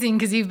amazing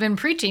because you've been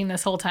preaching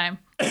this whole time.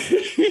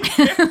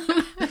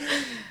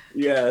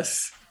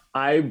 Yes.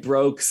 I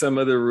broke some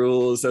of the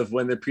rules of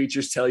when the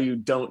preachers tell you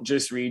don't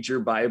just read your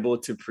Bible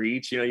to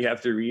preach, you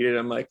have to read it.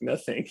 I'm like, no,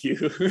 thank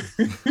you.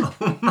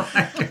 Oh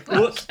my gosh.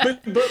 Well,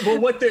 but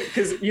what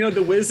because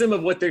the wisdom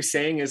of what they're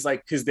saying is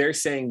like, because they're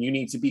saying you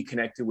need to be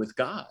connected with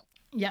God.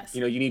 Yes.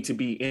 You need to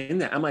be in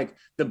that. I'm like,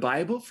 the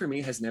Bible for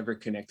me has never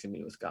connected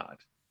me with God.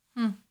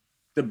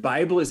 The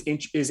Bible is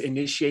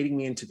initiating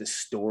me into the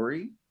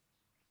story.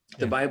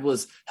 The Bible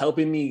is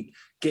helping me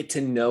get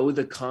to know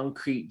the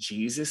concrete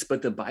Jesus,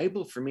 but the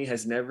Bible for me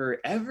has never,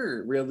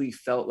 ever really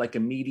felt like a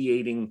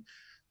mediating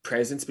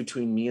presence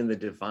between me and the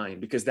divine,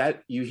 because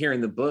that you hear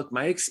in the book,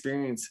 my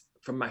experience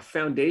from my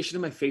foundation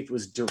of my faith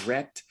was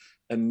direct,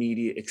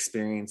 immediate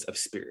experience of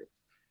spirit.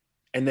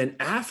 And then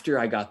after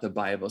I got the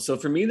Bible, so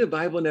for me, the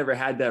Bible never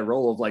had that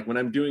role of like, when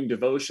I'm doing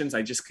devotions,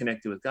 I just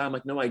connected with God. I'm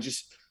like, no, I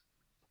just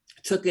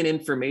took in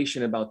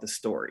information about the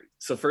story.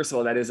 So first of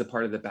all, that is a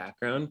part of the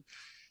background.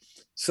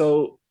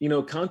 So,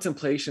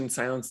 contemplation,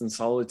 silence, and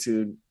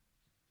solitude,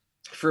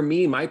 for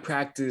me, my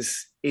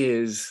practice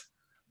is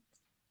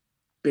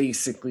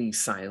basically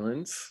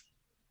silence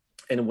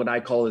and what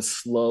I call a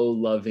slow,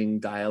 loving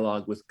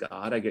dialogue with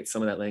God. I get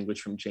some of that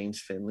language from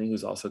James Finley,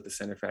 who's also at the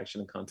Center for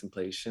Action and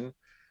Contemplation.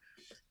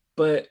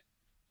 But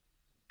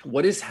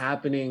what is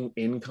happening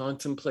in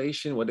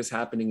contemplation, what is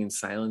happening in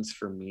silence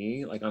for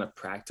me, like on a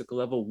practical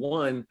level,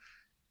 one,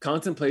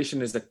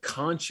 contemplation is a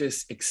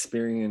conscious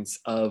experience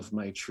of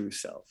my true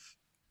self.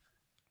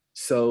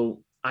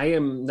 So I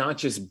am not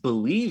just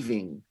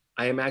believing,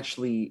 I am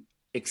actually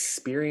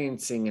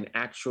experiencing and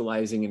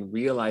actualizing and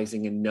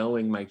realizing and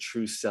knowing my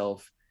true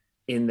self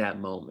in that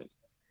moment.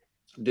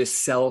 This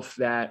self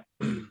that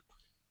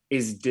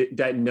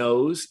that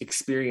knows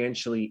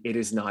experientially it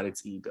is not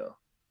its ego.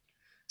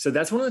 So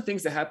that's one of the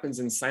things that happens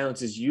in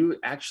silence is you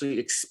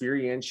actually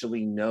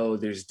experientially know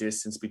there's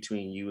distance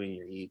between you and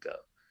your ego.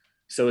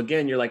 So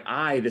again, you're like,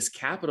 this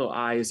capital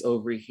I is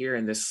over here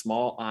and this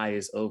small I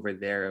is over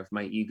there of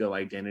my ego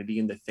identity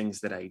and the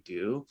things that I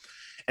do.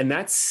 And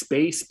that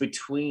space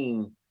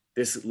between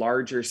this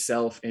larger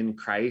self in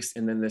Christ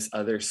and then this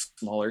other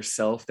smaller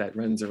self that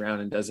runs around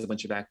and does a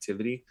bunch of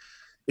activity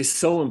is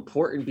so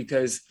important,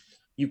 because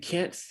you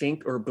can't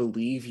think or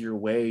believe your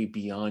way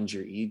beyond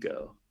your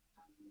ego.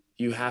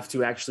 You have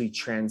to actually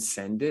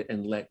transcend it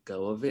and let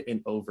go of it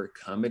and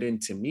overcome it.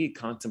 And to me,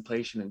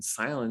 contemplation and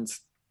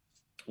silence,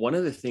 one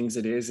of the things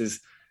it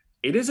is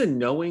it is a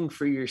knowing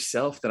for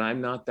yourself that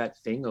I'm not that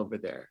thing over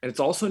there. And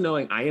it's also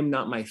knowing I am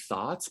not my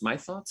thoughts. My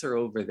thoughts are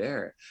over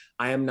there.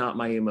 I am not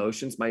my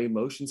emotions. My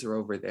emotions are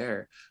over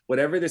there.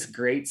 Whatever this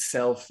great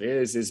self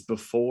is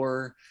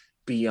before,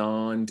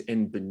 beyond,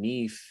 and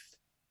beneath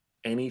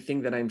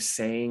anything that I'm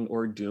saying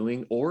or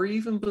doing or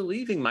even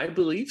believing. My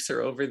beliefs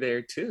are over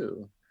there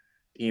too.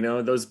 You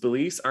know, those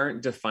beliefs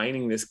aren't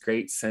defining this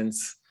great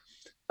sense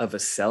of a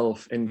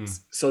self. And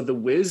so the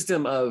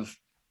wisdom of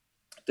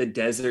the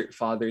desert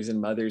fathers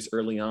and mothers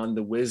early on,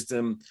 the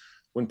wisdom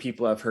when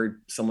people have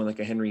heard someone like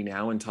a Henry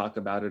Nouwen talk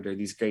about it, or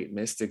these great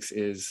mystics,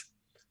 is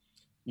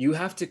you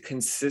have to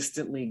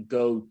consistently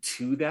go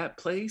to that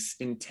place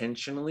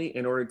intentionally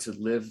in order to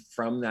live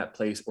from that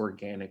place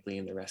organically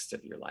in the rest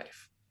of your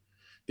life.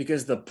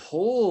 Because the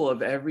pull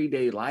of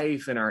everyday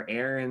life and our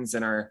errands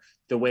and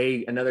the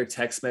way another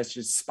text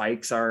message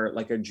spikes our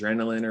like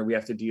adrenaline, or we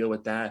have to deal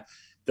with that,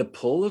 the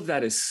pull of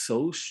that is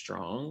so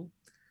strong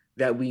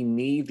that we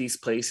need these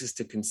places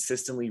to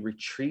consistently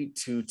retreat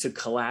to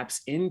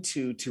collapse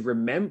into, to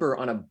remember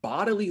on a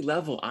bodily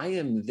level, I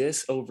am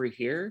this over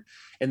here.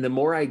 And the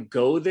more I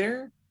go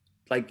there,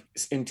 like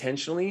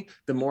intentionally,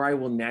 the more I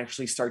will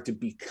naturally start to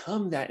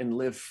become that and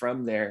live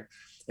from there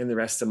in the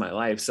rest of my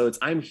life. So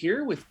I'm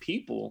here with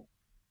people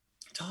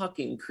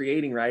talking,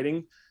 creating,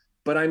 writing,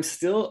 but I'm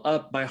still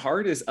up. My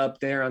heart is up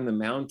there on the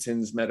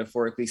mountains,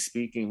 metaphorically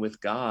speaking, with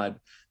God.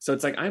 So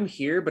it's like, I'm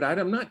here, but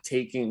I'm not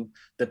taking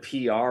the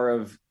PR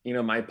of,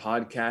 my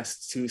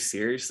podcast too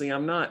seriously.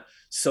 I'm not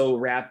so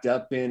wrapped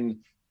up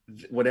in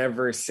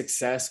whatever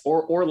success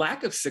or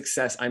lack of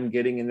success I'm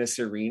getting in this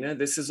arena.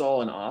 This is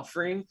all an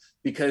offering,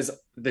 because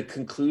the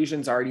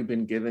conclusion's already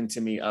been given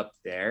to me up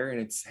there,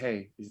 and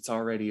hey, it's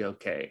already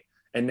okay.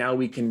 And now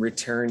we can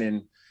return,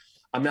 and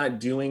I'm not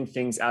doing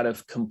things out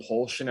of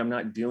compulsion. I'm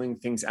not doing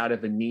things out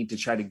of a need to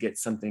try to get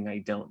something I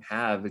don't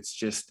have. It's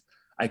just,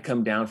 I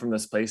come down from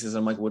those places.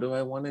 I'm like, what do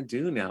I want to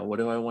do now? What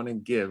do I want to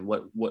give?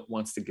 What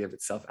wants to give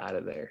itself out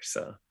of there?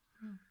 So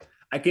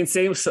I can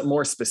say some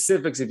more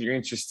specifics if you're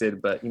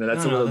interested, but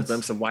that's a little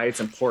glimpse of why it's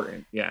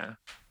important. Yeah.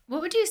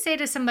 What would you say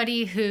to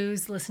somebody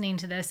who's listening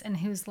to this and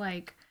who's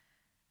like,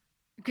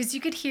 because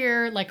you could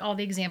hear like all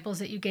the examples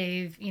that you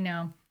gave,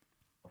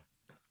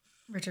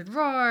 Richard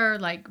Rohr,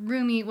 like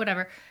Rumi,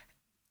 whatever.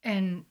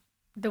 And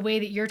the way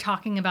that you're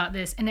talking about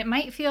this, and it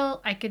might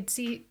feel, I could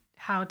see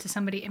how to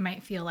somebody, it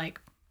might feel like,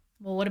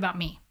 well, what about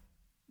me?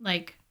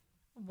 Like,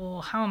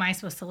 well, how am I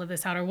supposed to live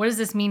this out? Or what does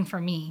this mean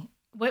for me?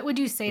 What would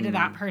you say to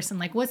that person?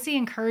 Like, what's the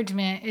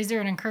encouragement? Is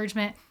there an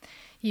encouragement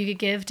you could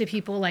give to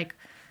people? Like,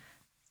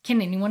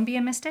 can anyone be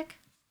a mystic?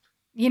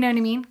 You know what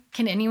I mean?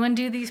 Can anyone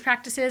do these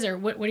practices? Or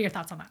what are your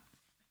thoughts on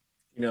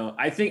that?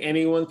 I think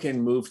anyone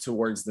can move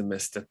towards the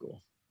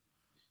mystical.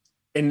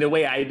 In the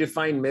way I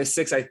define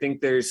mystics, I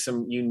think there's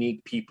some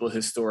unique people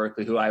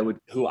historically who I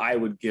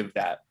would give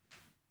that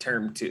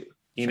term to,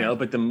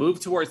 but the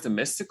move towards the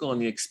mystical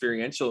and the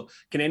experiential,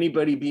 can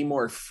anybody be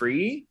more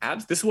free?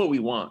 This is what we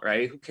want,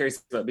 right? Who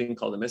cares about being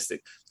called a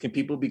mystic? Can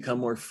people become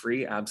more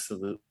free?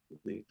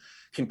 Absolutely.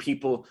 Can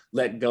people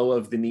let go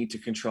of the need to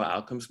control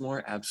outcomes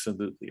more?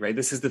 Absolutely, right?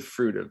 This is the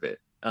fruit of it.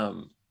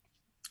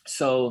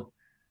 So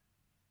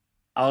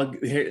I'll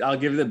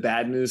give the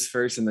bad news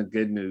first and the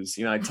good news.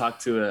 I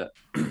talked to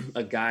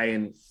a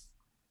guy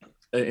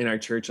in our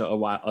church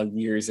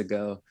years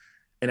ago,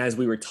 and as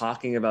we were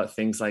talking about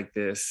things like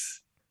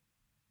this,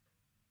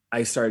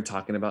 I started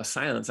talking about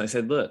silence. I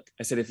said,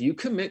 if you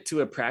commit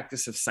to a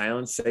practice of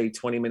silence, say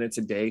 20 minutes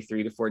a day,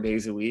 3 to 4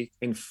 days a week,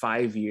 in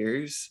 5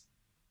 years,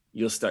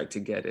 you'll start to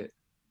get it.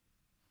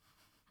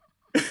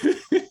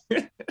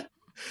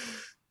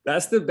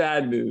 That's the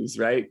bad news,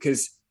 right?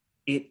 Because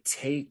it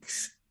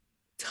takes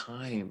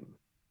time.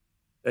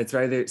 That's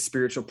right. There's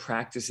spiritual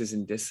practices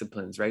and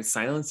disciplines, right?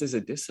 Silence is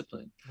a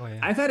discipline. Oh,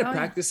 yeah. I've had a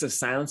practice of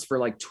silence for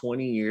like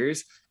 20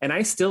 years, and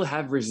I still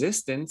have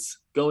resistance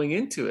going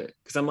into it,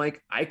 because I'm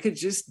like, I could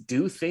just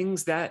do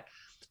things that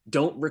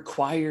don't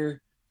require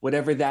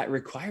whatever that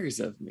requires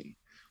of me,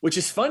 which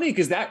is funny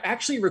because that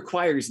actually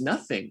requires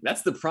nothing.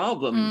 That's the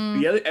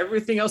problem.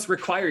 Everything else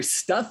requires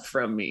stuff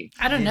from me.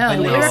 I don't know.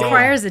 It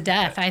requires a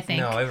death, I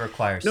think. No, it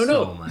requires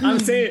so much. I'm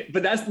saying,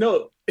 but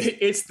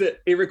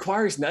it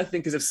requires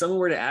nothing, because if someone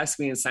were to ask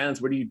me in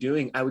silence, what are you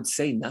doing? I would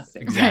say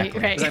nothing. Exactly.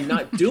 Right. Because I'm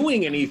not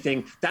doing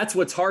anything. That's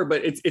what's hard,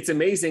 but it's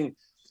amazing.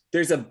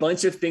 There's a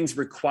bunch of things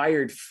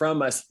required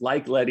from us,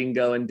 like letting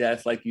go and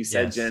death, like you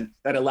said, yes, Jen,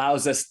 that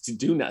allows us to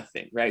do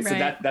nothing, right? So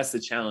that's the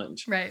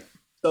challenge. Right.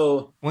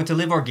 So want to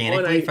live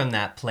organically from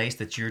that place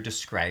that you're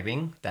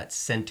describing, that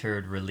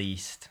centered,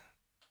 released.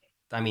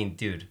 I mean,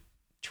 dude,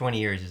 20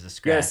 years is a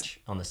scratch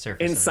on the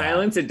surface. In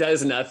silence, it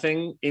does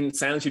nothing. In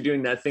silence, you're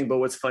doing nothing. But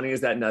what's funny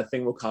is that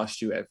nothing will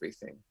cost you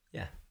everything.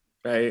 Yeah.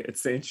 right?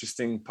 It's the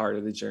interesting part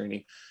of the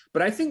journey.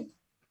 But I think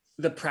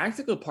the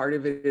practical part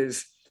of it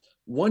is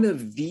one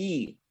of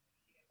the,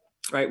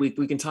 right? We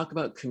can talk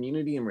about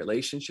community and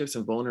relationships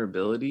and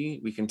vulnerability.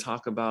 We can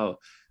talk about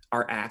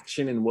our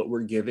action and what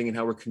we're giving and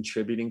how we're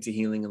contributing to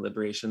healing and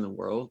liberation in the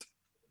world.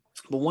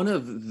 But one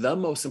of the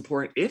most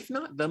important, if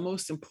not the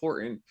most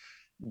important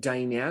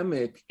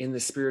dynamic in the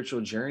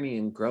spiritual journey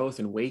and growth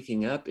and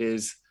waking up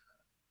is,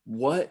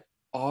 what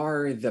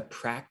are the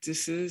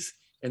practices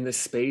and the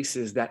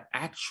spaces that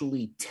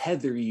actually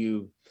tether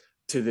you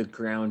to the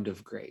ground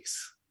of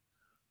grace?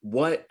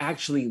 What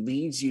actually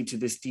leads you to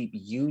this deep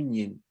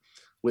union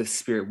with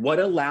spirit? What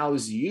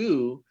allows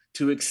you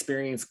to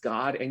experience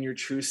God and your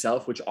true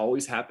self, which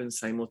always happens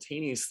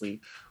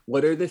simultaneously?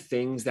 What are the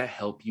things that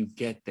help you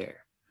get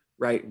there?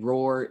 Right?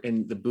 Rohr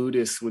and the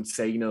Buddhists would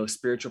say,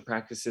 spiritual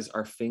practices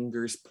are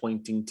fingers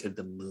pointing to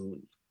the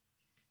moon.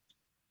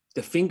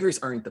 The fingers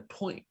aren't the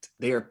point.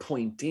 They are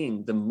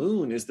pointing. The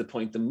moon is the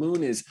point. The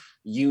moon is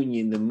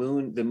union. The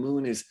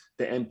moon is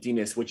the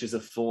emptiness, which is a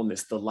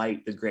fullness, the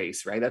light, the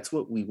grace, right? That's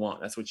what we want.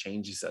 That's what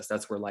changes us.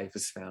 That's where life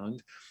is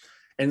found.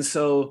 And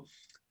so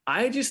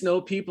I just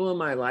know people in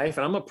my life,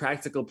 and I'm a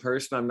practical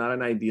person. I'm not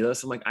an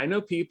idealist. I'm like, I know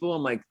people,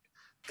 I'm like,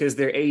 because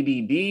they're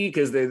ADD,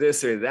 because they're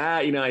this or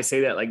that. I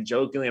say that like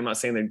jokingly. I'm not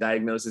saying they're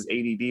diagnosed as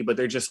ADD, but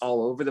they're just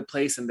all over the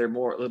place, and they're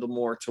a little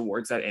more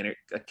towards that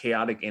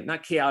chaotic, and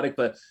not chaotic,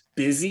 but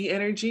busy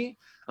energy.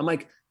 I'm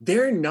like,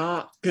 they're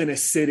not gonna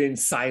sit in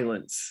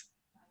silence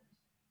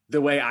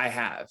the way I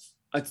have,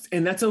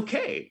 and that's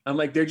okay. I'm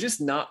like, they're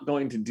just not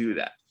going to do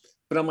that.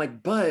 But I'm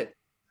like, but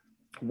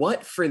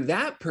what for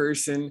that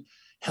person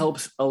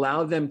helps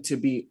allow them to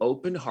be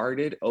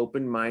open-hearted,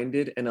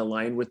 open-minded, and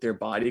aligned with their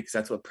body, because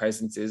that's what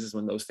presence is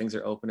when those things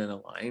are open and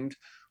aligned.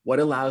 What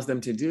allows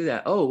them to do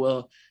that? Oh,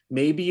 well,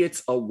 maybe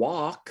it's a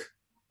walk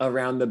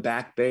around the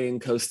Back Bay in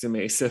Costa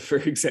Mesa, for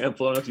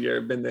example. I don't know if you've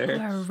ever been there.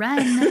 Or a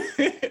run,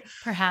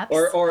 perhaps.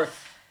 or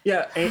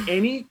yeah,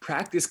 any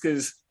practice,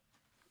 because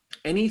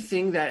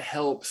anything that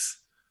helps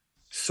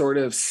sort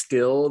of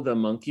still the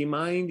monkey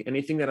mind,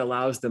 anything that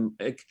allows them,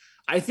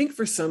 I think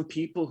for some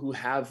people who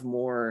have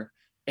more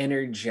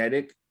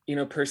energetic,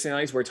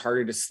 personalities where it's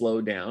harder to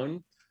slow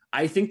down,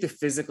 I think the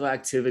physical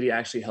activity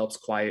actually helps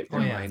quiet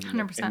their mind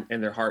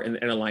and their heart and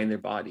align their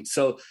body.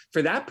 So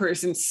for that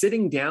person,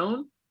 sitting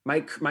down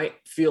might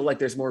feel like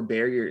there's more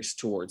barriers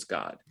towards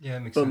God. Yeah,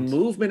 that makes but sense.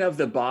 Movement of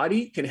the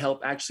body can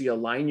help actually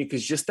align you,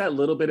 because just that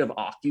little bit of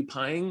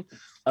occupying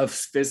of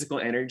physical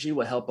energy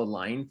will help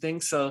align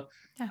things. So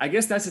I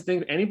guess that's the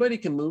thing. Anybody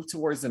can move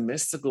towards the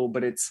mystical,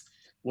 but it's,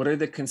 what are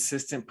the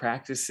consistent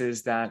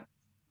practices that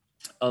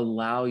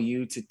allow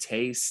you to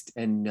taste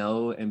and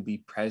know and be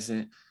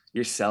present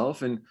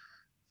yourself? And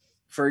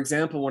for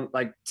example, when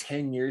like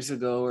 10 years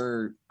ago,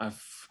 or I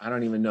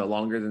don't even know,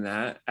 longer than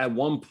that, at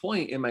one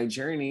point in my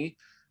journey,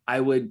 I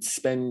would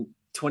spend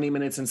 20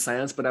 minutes in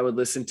silence, but I would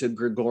listen to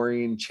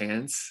Gregorian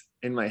chants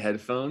in my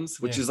headphones,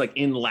 which is like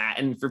in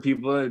Latin for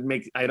people.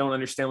 I don't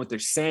understand what they're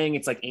saying.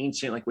 It's like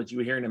ancient, like what you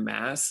would hear in a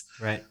mass.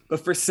 Right.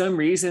 But for some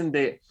reason,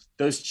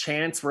 those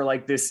chants were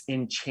like this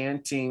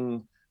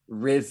enchanting,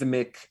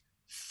 rhythmic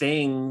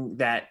thing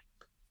that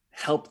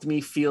helped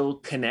me feel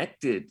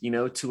connected,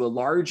 to a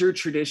larger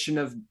tradition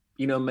of,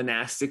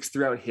 monastics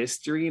throughout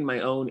history and my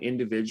own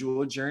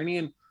individual journey.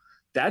 And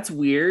that's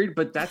weird,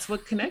 but that's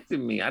what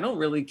connected me. I don't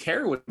really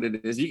care what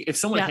it is. If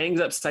someone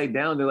hangs upside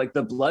down, they're like,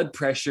 the blood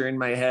pressure in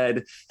my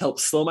head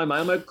helps slow my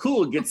mind. I'm like,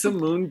 cool, get some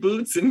moon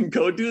boots and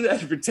go do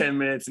that for 10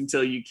 minutes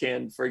until you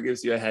can, before it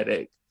gives you a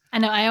headache. I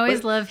know. I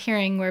always love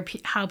hearing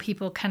how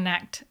people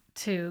connect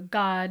to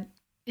God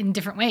in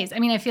different ways. I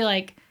mean, I feel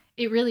like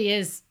it really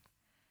is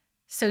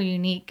so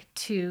unique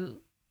to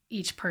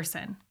each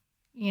person,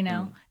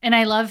 and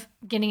I love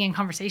getting in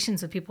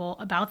conversations with people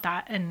about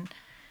that, and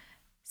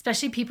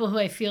especially people who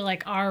I feel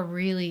like are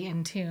really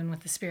in tune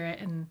with the spirit.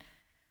 And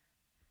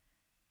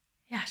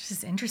yeah, it's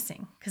just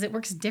interesting because it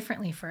works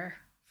differently for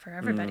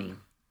everybody.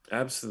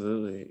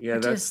 Absolutely. Yeah.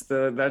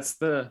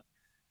 That's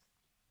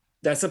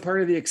a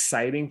part of the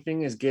exciting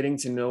thing, is getting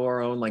to know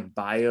our own like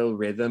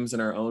biorhythms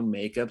and our own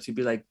makeup, to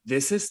be like,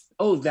 this is,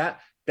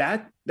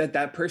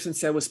 that person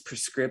said was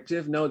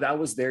prescriptive. No, that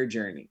was their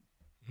journey.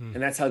 And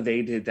that's how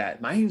they did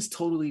that. Mine's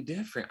totally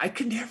different. I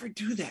could never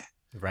do that.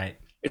 Right.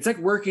 It's like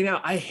working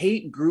out. I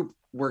hate group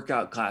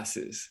workout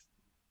classes.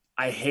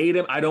 I hate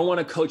them. I don't want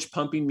a coach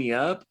pumping me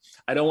up.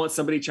 I don't want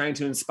somebody trying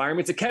to inspire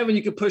me. It's like, Kevin,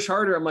 you could push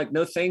harder. I'm like,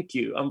 no, thank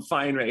you. I'm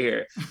fine right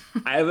here.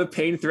 I have a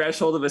pain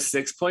threshold of a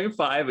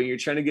 6.5 and you're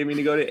trying to get me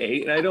to go to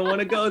 8, and I don't want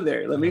to go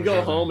there. Let me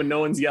go home and no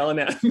one's yelling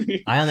at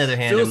me. I, on the other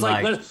hand, am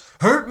like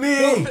hurt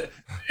me.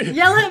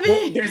 Yell at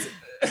me.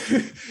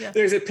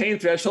 There's a pain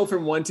threshold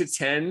from 1 to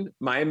 10.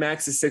 My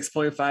max is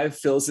 6.5.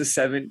 Phil's is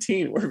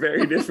 17. We're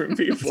very different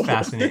people. It's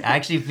fascinating. I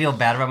actually feel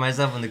bad about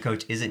myself when the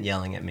coach isn't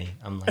yelling at me.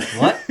 I'm like,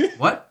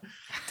 what?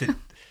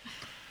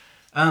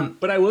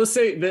 But I will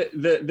say that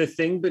the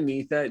thing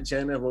beneath that,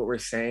 Jen, of what we're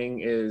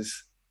saying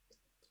is,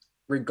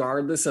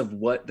 regardless of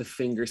what the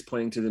fingers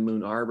pointing to the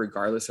moon are,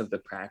 regardless of the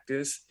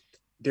practice,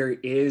 there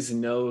is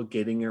no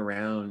getting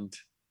around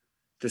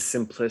the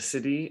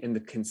simplicity and the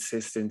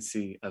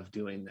consistency of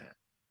doing that.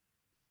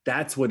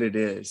 That's what it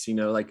is,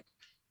 like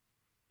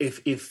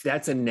if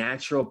that's a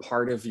natural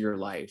part of your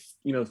life,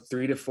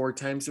 3 to 4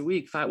 times a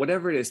week, 5,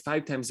 whatever it is,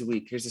 5 times a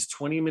week, here's this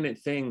 20-minute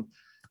thing.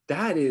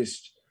 That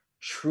is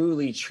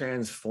truly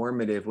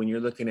transformative when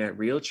you're looking at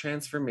real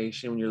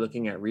transformation, when you're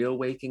looking at real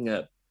waking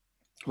up,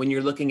 when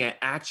you're looking at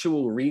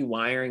actual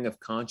rewiring of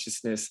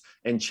consciousness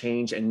and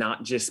change, and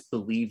not just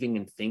believing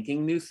and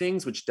thinking new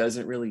things, which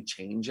doesn't really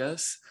change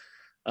us.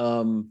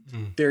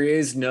 There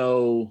is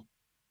no,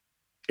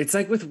 it's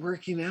like with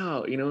working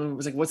out, it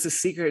was like, what's the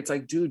secret? It's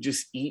like, dude,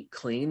 just eat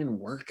clean and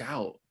work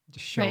out.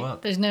 Just show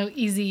up. There's no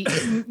easy,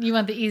 you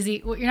want the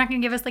easy, you're not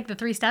going to give us like the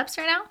 3 steps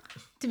right now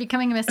to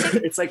becoming a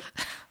mystic? It's like,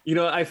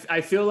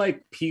 I feel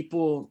like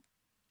people,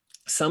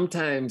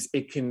 sometimes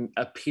it can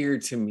appear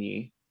to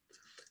me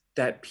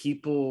that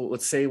people,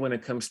 let's say when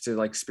it comes to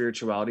like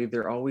spirituality,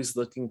 they're always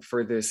looking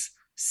for this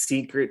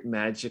secret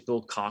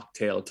magical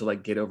cocktail to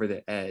like get over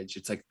the edge.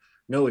 It's like,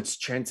 no, it's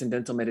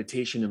transcendental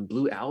meditation and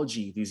blue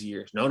algae these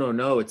years.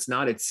 No, it's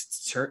not.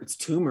 It's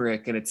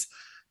turmeric and it's,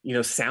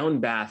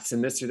 sound baths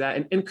and this or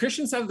that. And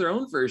Christians have their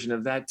own version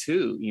of that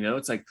too.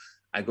 It's like,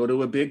 I go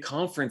to a big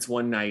conference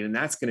one night and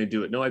that's going to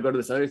do it. No, I go to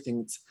this other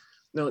thing.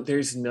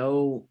 There's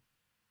no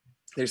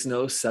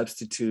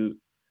substitute,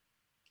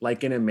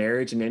 like in a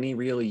marriage and any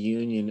real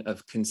union,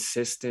 of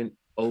consistent,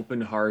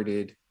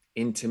 open-hearted,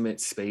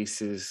 intimate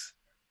spaces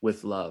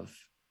with love.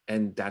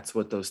 And that's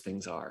what those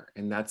things are.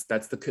 And that's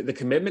the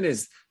commitment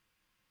is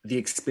the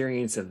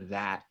experience of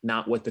that,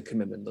 not what the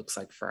commitment looks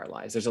like for our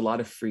lives. There's a lot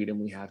of freedom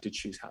we have to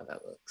choose how that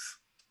looks.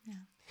 Yeah.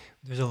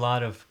 There's a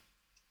lot of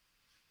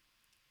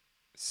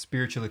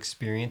spiritual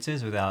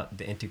experiences without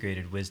the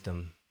integrated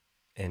wisdom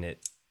in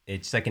it.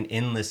 It's like an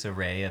endless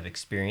array of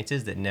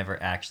experiences that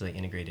never actually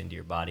integrate into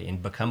your body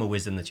and become a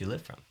wisdom that you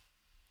live from.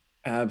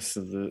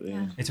 Absolutely.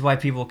 Yeah. It's why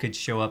people could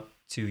show up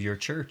to your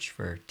church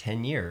for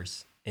 10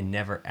 years and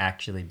never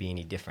actually be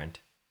any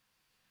different.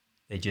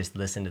 They just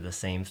listen to the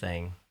same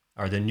thing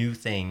or the new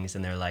things,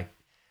 and they're like,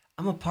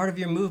 I'm a part of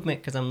your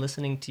movement because I'm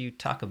listening to you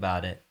talk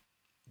about it.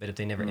 But if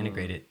they never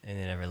integrate it and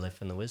they never live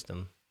from the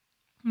wisdom.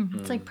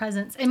 It's like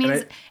presence. I mean,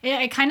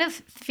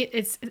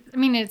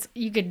 it's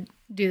you could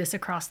do this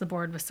across the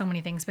board with so many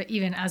things, but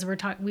even as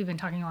we've been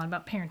talking a lot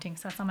about parenting,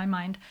 so that's on my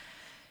mind.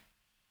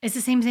 It's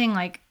the same thing,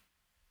 like,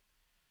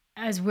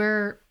 as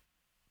we're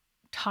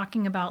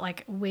talking about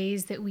like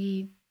ways that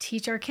we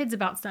teach our kids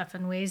about stuff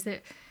and ways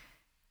that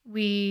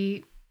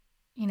we,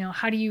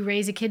 how do you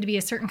raise a kid to be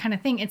a certain kind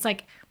of thing? It's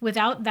like,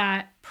 without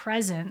that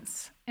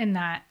presence and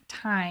that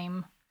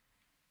time,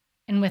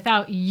 and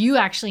without you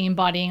actually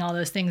embodying all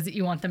those things that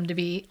you want them to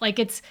be, like,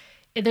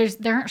 there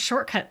aren't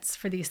shortcuts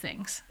for these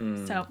things.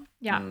 So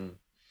yeah.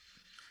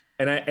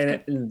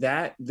 And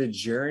that the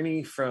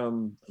journey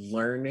from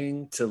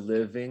learning to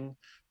living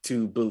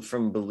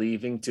from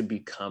believing to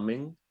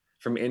becoming,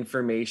 from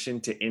information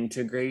to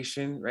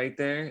integration, right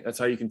there. That's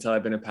how you can tell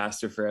I've been a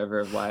pastor forever,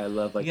 of why I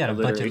love like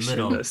alliteration.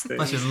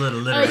 Bunch of little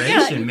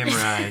alliteration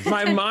memorized.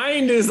 My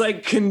mind is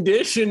like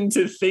conditioned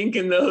to think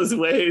in those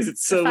ways.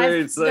 It's so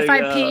weird. It's like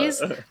the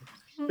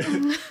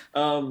 5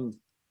 Ps.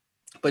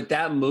 But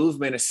that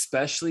movement,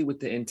 especially with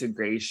the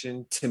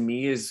integration, to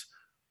me is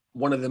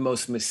one of the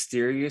most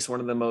mysterious, one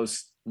of the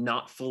most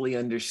not fully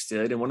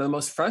understood, and one of the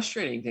most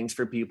frustrating things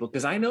for people,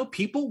 because I know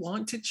people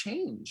want to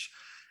change.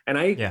 And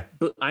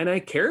I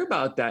care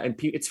about that. And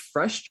it's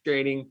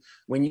frustrating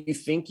when you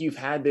think you've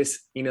had this,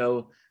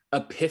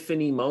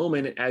 epiphany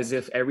moment, as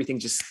if everything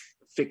just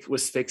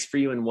was fixed for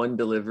you in one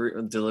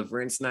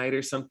deliverance night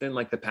or something,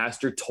 like the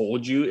pastor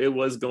told you it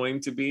was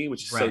going to be,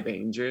 which is so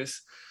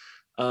dangerous.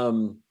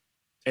 And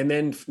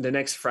then the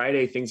next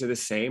Friday, things are the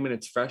same, and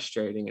it's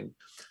frustrating.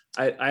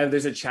 And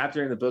there's a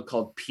chapter in the book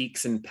called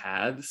Peaks and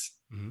Paths.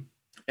 Mm-hmm.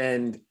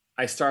 And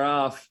I start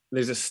off,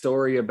 there's a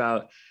story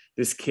about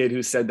this kid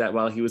who said that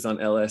while he was on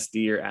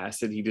LSD or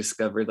acid, he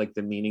discovered like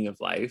the meaning of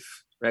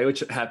life, right?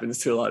 Which happens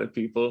to a lot of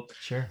people.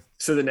 Sure.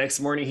 So the next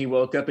morning he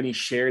woke up and he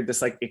shared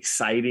this like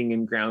exciting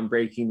and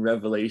groundbreaking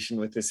revelation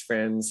with his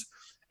friends.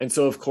 And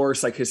so of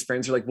course, like his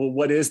friends are like, well,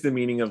 what is the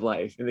meaning of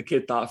life? And the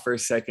kid thought for a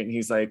second.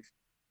 He's like,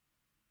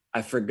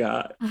 I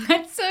forgot.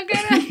 That's so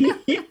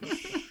good.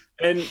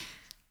 And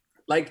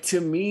like, to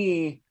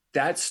me,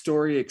 that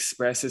story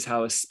expresses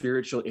how a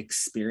spiritual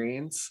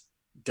experience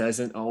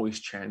doesn't always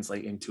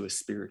translate into a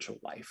spiritual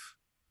life.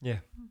 Yeah.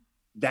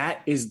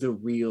 That is the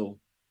real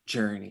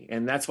journey.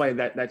 And that's why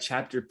that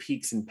chapter,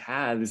 Peaks and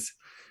Paths,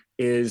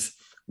 is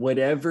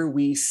whatever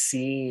we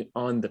see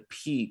on the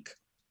peak,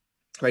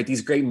 right?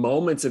 These great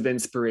moments of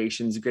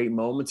inspirations, great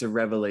moments of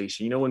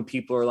revelation. When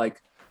people are like,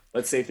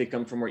 let's say if they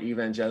come from more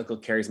evangelical,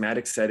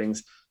 charismatic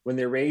settings, when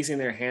they're raising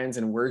their hands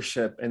in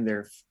worship and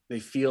they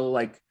feel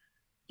like,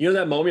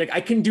 that moment, like,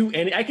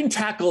 I can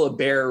tackle a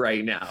bear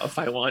right now if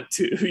I want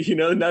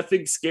to,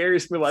 nothing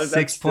scares me.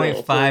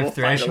 6.5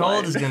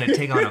 threshold is going to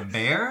take on a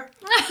bear.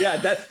 Yeah.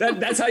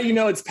 That's how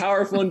it's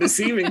powerful and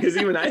deceiving, because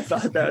even I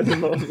thought that at the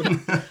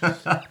moment.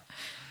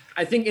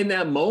 I think in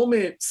that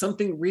moment,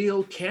 something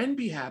real can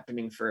be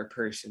happening for a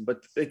person, but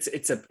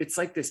it's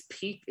like this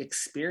peak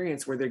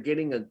experience where they're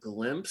getting a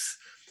glimpse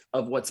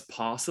of what's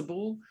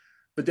possible,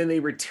 but then they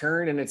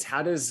return, and it's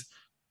how does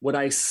what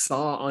I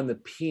saw on the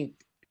peak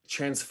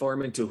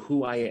transform into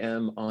who I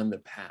am on the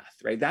path,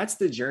 right? That's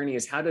the journey,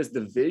 is how does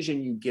the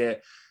vision you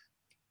get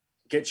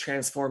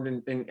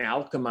transformed and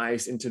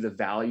alchemized into the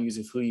values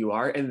of who you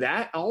are. And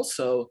that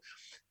also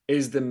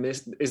is the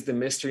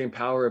mystery and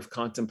power of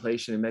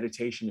contemplation and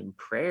meditation and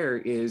prayer,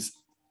 is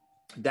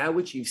that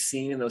which you've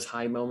seen in those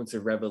high moments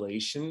of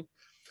revelation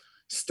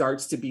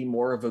starts to be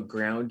more of a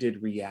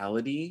grounded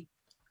reality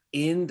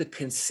in the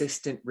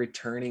consistent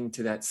returning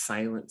to that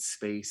silent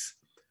space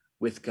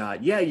with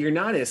God. Yeah, you're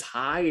not as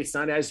high, it's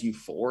not as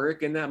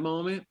euphoric in that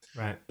moment,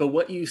 right? But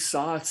what you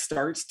saw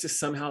starts to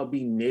somehow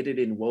be knitted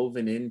and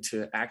woven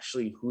into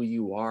actually who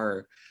you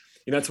are.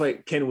 You know, that's why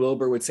Ken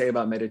Wilber would say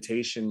about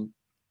meditation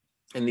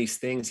and these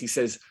things. He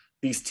says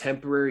these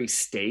temporary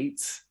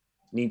states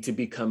need to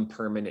become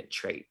permanent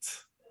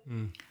traits.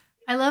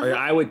 I love it.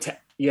 I would,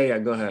 yeah,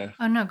 go ahead.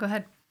 Oh no, go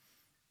ahead.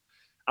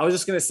 I was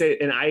just going to say,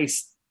 and I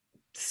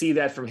see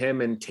that from him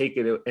and take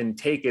it.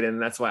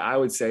 And that's why I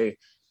would say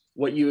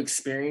what you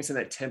experience in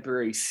that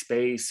temporary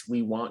space,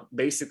 we want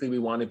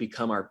to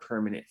become our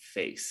permanent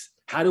face.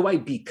 How do I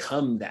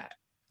become that?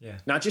 Yeah.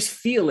 Not just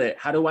feel it.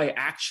 How do I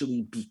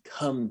actually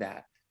become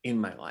that in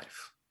my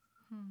life?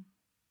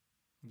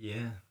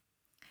 Yeah.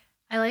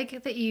 I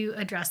like that you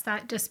address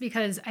that, just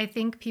because I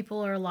think people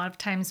are a lot of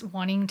times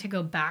wanting to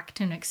go back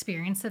to an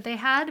experience that they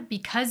had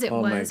because it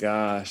was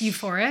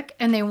euphoric,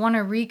 and they want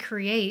to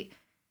recreate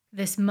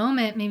this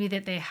moment maybe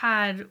that they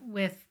had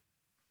with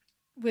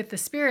the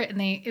Spirit,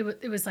 and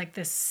it was like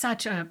this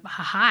such a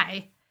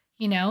high,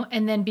 you know,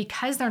 and then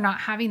because they're not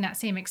having that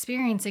same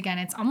experience again,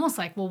 it's almost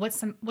like, well,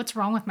 what's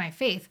wrong with my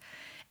faith?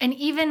 And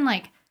even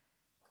like,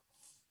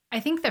 I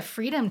think the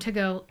freedom to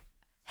go,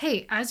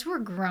 hey, as we're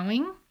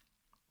growing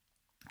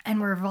and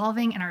we're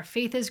evolving and our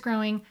faith is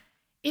growing,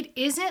 it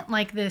isn't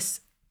like this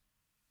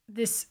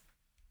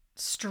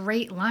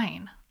straight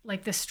line,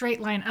 like the straight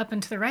line up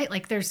and to the right.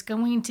 Like there's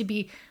going to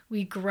be,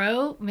 we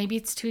grow, maybe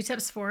it's 2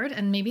 steps forward,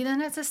 and maybe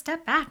then it's a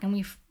step back, and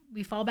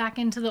we fall back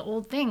into the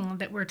old thing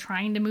that we're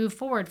trying to move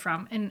forward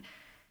from. And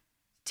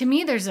to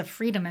me, there's a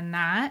freedom in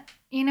that,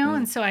 you know?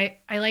 And so I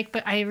like,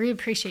 but I really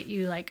appreciate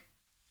you like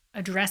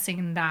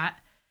addressing that,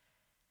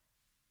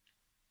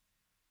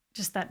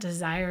 just that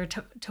desire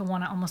to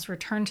want to almost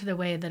return to the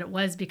way that it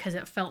was because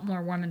it felt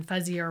more warm and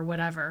fuzzy or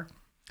whatever.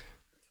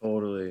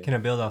 Totally. Can I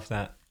build off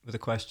that with a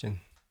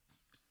question?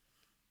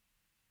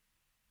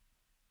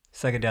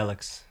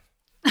 Psychedelics.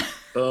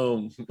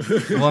 Boom.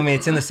 Well, I mean,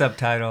 it's in the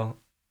subtitle.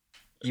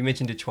 You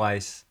mentioned it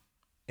twice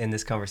in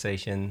this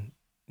conversation.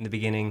 In the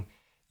beginning,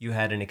 you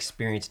had an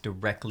experience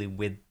directly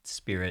with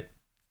Spirit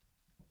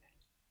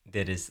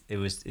that it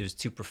was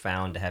too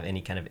profound to have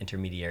any kind of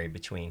intermediary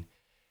between.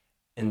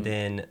 And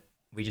then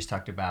we just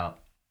talked about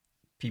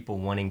people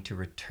wanting to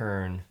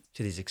return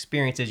to these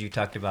experiences. You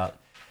talked about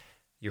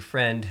your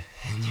friend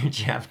in your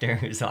chapter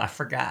who's, I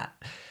forgot.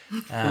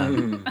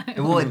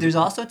 Well, there's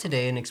also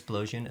today an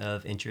explosion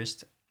of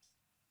interest,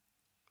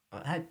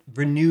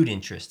 renewed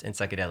interest in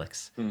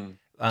psychedelics.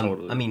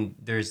 Totally. I mean,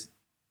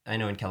 I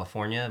know in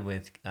California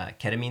with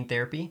ketamine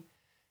therapy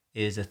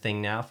is a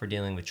thing now for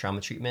dealing with trauma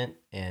treatment.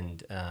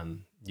 And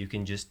you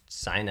can just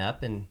sign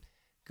up and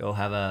go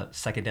have a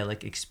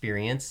psychedelic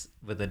experience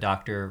with a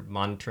doctor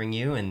monitoring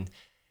you, and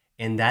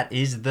that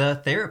is the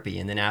therapy.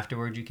 And then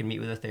afterwards you can meet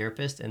with a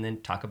therapist and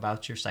then talk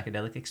about your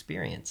psychedelic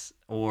experience.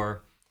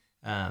 Or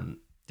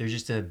there's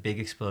just a big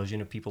explosion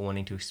of people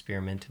wanting to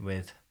experiment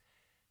with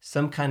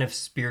some kind of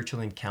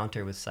spiritual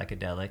encounter with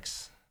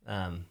psychedelics.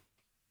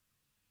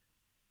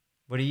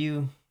 What's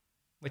your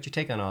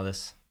take on all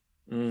this?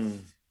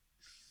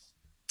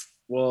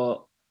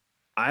 Well,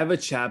 I have a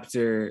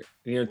chapter,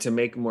 to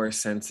make more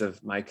sense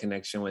of my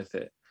connection with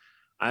it.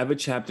 I have a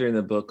chapter in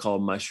the book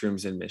called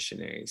Mushrooms and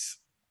Missionaries.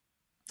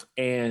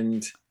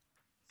 And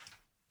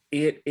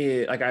it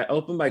is like, I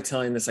open by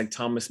telling this like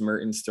Thomas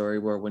Merton story,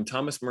 where when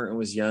Thomas Merton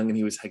was young and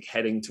he was like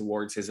heading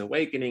towards his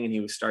awakening and he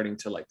was starting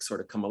to like sort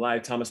of come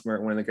alive. Thomas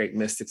Merton, one of the great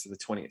mystics of the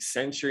 20th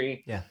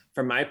century. Yeah.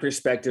 From my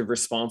perspective,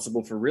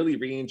 responsible for really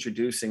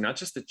reintroducing not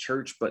just the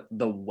church, but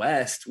the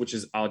West, which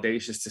is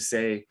audacious to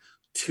say,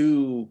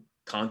 to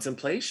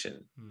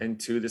contemplation and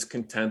to this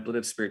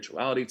contemplative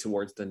spirituality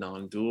towards the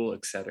non-dual,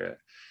 etc.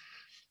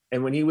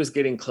 And when he was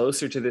getting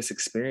closer to this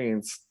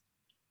experience,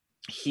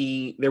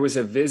 there was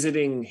a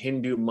visiting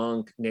Hindu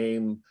monk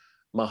named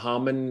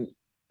Mahaman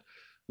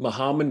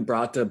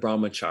Brata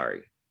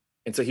Brahmachari.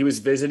 And so he was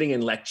visiting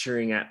and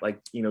lecturing at like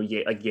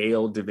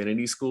Yale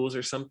divinity schools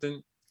or something,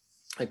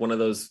 like one of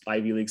those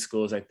Ivy League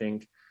schools, I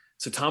think.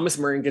 So Thomas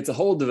Merton gets a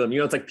hold of him.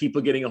 It's like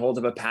people getting a hold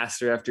of a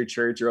pastor after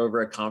church or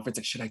over a conference.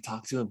 Like, should I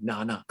talk to him?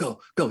 No,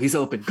 go. He's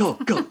open. Go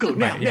now,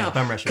 right, yeah,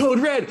 now. Code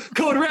red.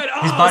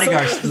 Oh, his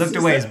bodyguard looked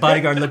away. His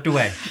bodyguard looked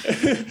away.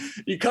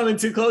 You come in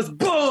too close,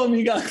 boom,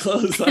 you got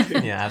close.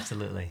 Yeah,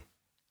 absolutely.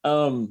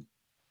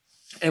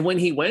 And when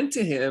he went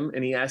to him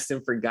and he asked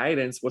him for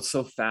guidance, what's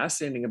so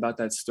fascinating about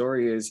that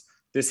story is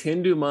this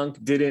Hindu monk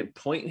didn't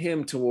point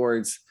him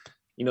towards,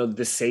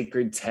 the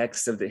sacred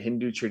texts of the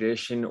Hindu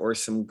tradition or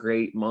some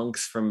great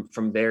monks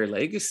from their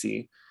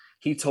legacy.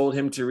 He told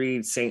him to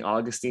read St.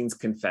 Augustine's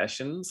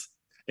Confessions,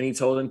 and he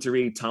told him to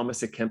read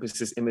Thomas à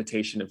Kempis's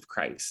Imitation of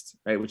Christ,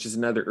 right? Which is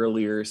another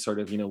earlier sort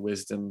of,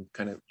 wisdom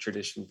kind of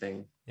tradition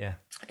thing. Yeah.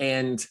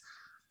 And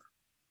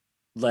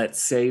let's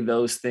say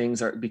those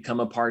things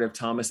become a part of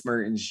Thomas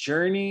Merton's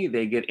journey.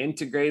 They get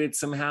integrated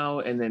somehow.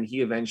 And then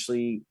he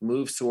eventually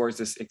moves towards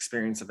this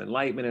experience of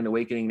enlightenment and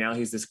awakening. Now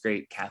he's this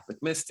great Catholic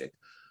mystic.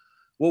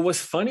 What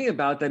was funny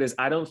about that is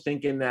I don't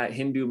think in that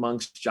Hindu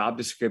monk's job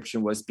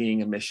description was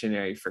being a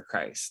missionary for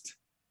Christ.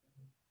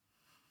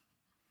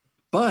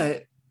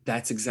 But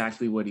that's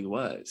exactly what he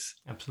was.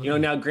 Absolutely.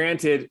 Now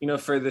granted,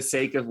 for the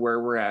sake of where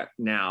we're at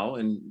now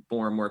and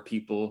more and more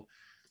people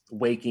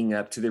waking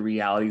up to the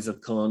realities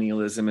of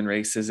colonialism and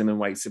racism and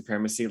white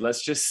supremacy,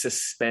 let's just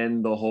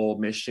suspend the whole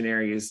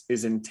missionary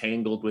is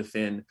entangled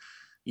within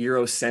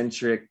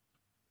Eurocentric,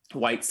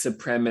 white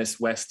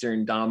supremacist,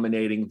 Western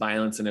dominating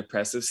violence and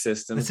oppressive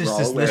systems.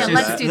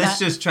 Let's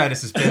just try to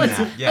suspend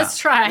that. Yeah. Let's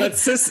try.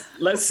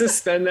 Let's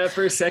suspend that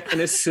for a second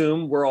and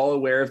assume we're all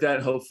aware of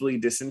that, hopefully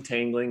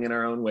disentangling in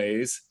our own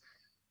ways.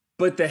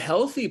 But the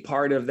healthy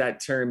part of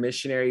that term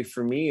missionary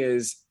for me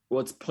is,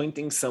 well, it's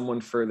pointing someone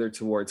further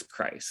towards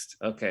Christ.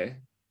 Okay.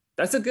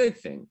 That's a good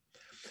thing.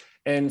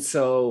 And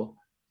so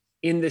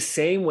in the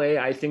same way,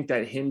 I think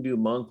that Hindu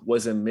monk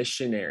was a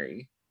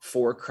missionary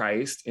for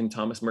Christ in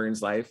Thomas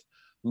Merton's life.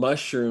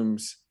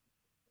 Mushrooms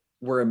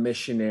were a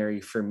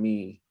missionary for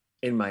me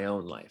in my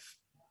own life,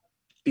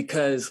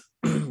 because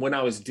when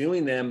I was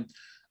doing them,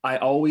 I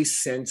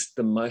always sensed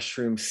the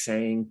mushroom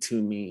saying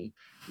to me,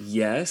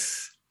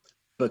 yes,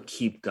 but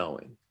keep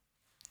going.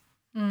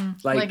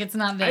 Like it's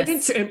not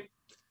this.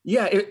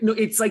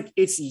 It's like,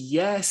 it's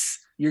yes,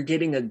 you're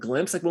getting a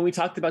glimpse. Like when we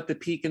talked about the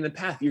peak and the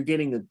path, you're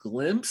getting a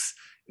glimpse.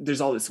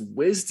 There's all this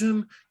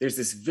wisdom. There's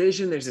this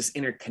vision. There's this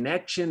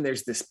interconnection.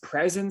 There's this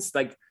presence.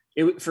 Like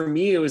for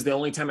me, it was the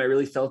only time I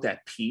really felt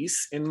at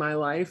peace in my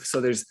life.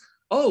 So there's,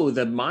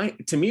 the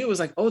mind, to me, it was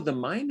like, the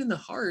mind and the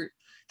heart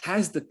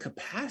has the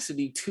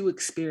capacity to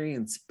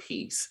experience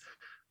peace.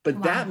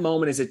 But that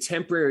moment is a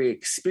temporary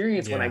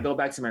experience when I go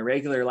back to my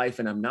regular life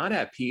and I'm not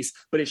at peace,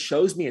 but it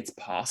shows me it's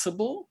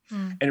possible.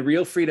 And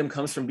real freedom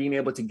comes from being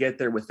able to get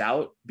there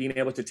without being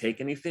able to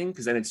take anything.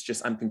 Because then it's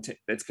just,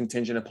 it's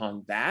contingent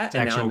upon that. It's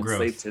and now I'm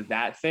growth. enslaved to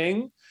that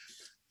thing.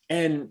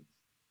 And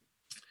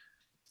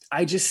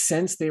I just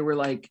sense they were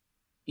like,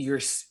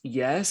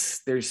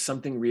 yes, there's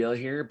something real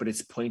here, but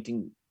it's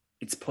pointing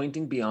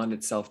beyond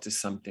itself to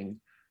something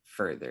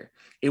further.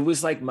 It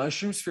was like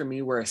mushrooms for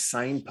me were a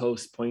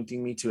signpost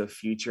pointing me to a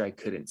future I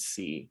couldn't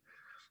see.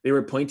 They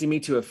were pointing me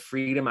to a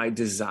freedom I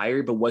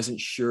desired, but wasn't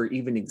sure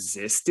even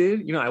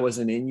existed. I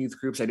wasn't in youth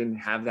groups. I didn't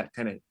have that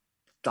kind of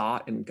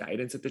thought and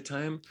guidance at the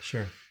time.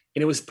 Sure.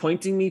 And it was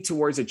pointing me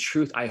towards a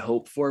truth I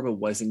hoped for, but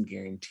wasn't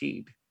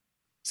guaranteed.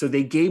 So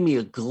they gave me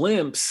a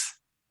glimpse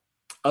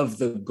of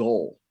the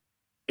goal.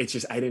 It's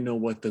just, I didn't know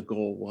what the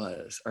goal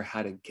was or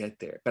how to get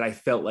there, but I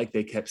felt like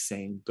they kept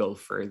saying, go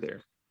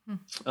further.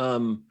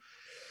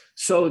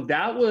 So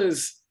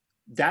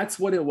that's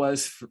what it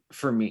was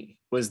for me,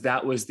 was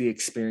the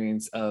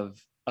experience of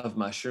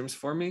mushrooms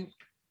for me.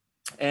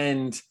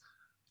 And,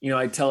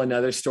 I tell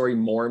another story,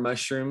 more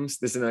mushrooms.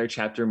 This is another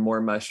chapter,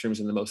 more mushrooms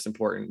in the most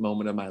important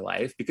moment of my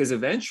life, because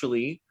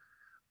eventually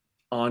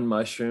on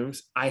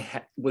mushrooms,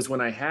 was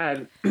when I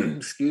had,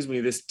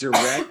 this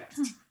direct,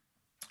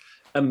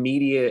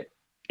 immediate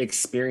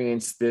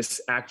experience,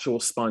 this actual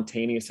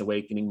spontaneous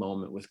awakening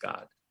moment with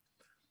God.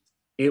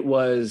 It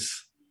was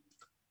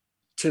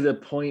to the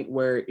point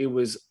where it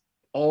was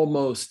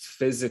almost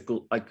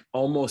physical, like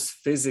almost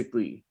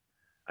physically,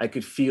 I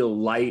could feel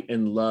light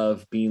and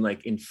love being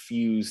like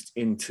infused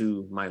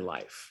into my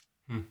life.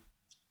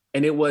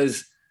 And it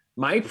was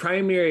my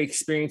primary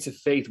experience of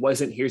faith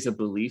wasn't here's a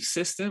belief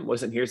system,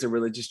 wasn't here's a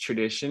religious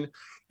tradition.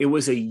 It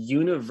was a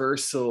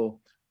universal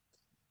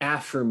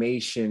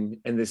affirmation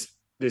and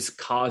this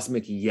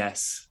cosmic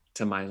yes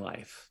to my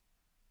life.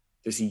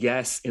 This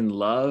yes in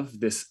love,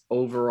 this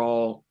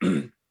overall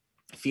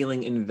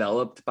feeling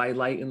enveloped by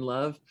light and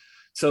love.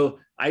 So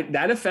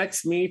that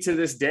affects me to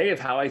this day of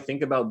how I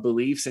think about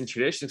beliefs and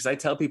traditions. Because I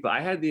tell people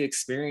I had the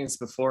experience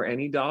before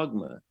any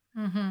dogma.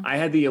 I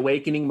had the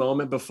awakening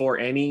moment before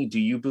any, do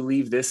you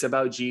believe this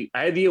about Jesus?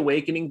 I had the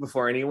awakening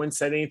before anyone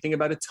said anything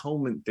about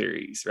atonement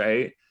theories,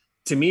 right?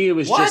 To me, it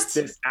was just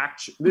this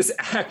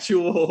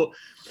actual.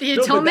 The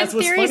atonement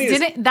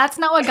theories that's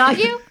not what got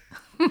you?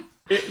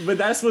 But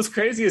that's what's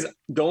crazy is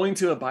going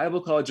to a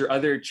Bible college or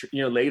other,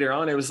 later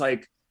on, it was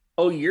like,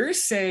 oh, you're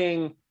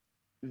saying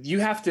you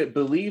have to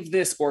believe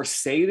this or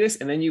say this,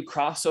 and then you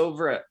cross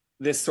over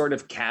this sort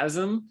of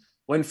chasm.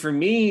 When for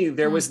me,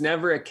 there was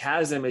never a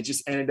chasm. It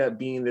just ended up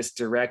being this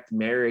direct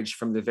marriage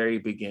from the very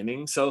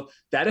beginning. So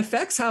that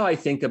affects how I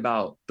think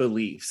about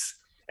beliefs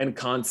and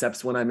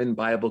concepts when I'm in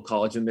Bible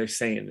college and they're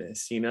saying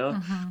this,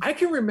 I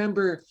can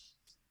remember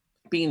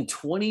being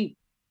 23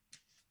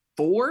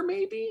 24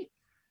 maybe.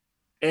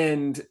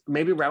 And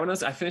maybe right when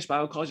I finished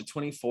Bible college at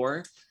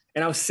 24,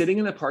 and I was sitting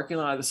in the parking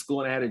lot of the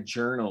school and I had a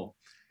journal.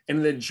 And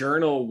in the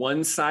journal,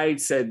 one side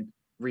said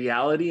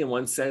reality and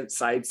one side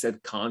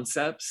said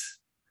concepts.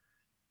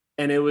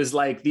 And it was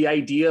like the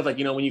idea of like,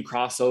 you know, when you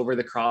cross over,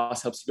 the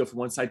cross helps you go from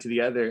one side to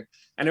the other.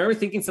 And I remember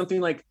thinking something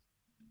like,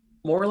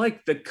 more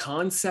like the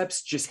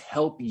concepts just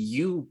help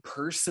you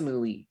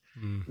personally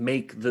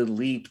make the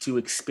leap to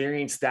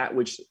experience that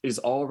which is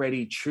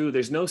already true.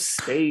 There's no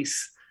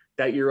space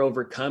that you're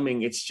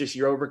overcoming. It's just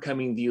you're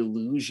overcoming the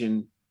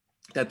illusion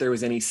that there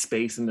was any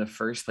space in the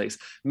first place.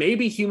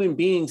 Maybe human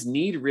beings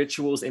need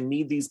rituals and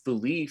need these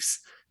beliefs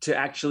to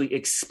actually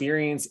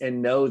experience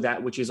and know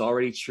that which is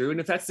already true. And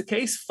if that's the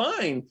case,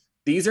 fine.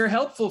 These are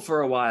helpful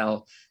for a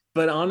while.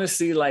 But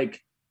honestly, like,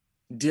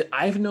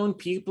 I've known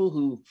people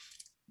who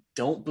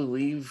don't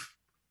believe,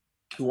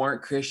 who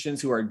aren't Christians,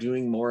 who are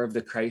doing more of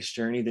the Christ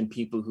journey than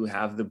people who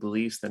have the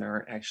beliefs that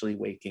aren't actually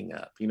waking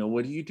up. You know,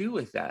 what do you do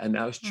with that? And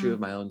that was true of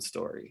my own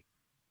story.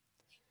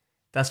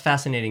 That's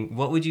fascinating.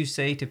 What would you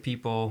say to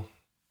people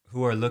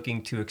who are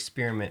looking to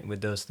experiment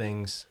with those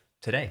things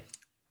today?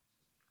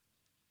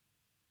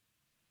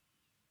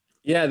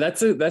 Yeah,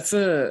 that's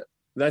a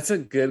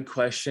good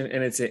question.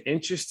 And it's an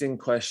interesting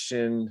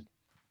question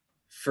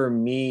for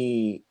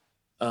me,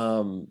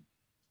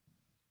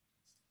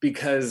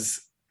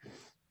 because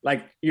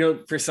like, you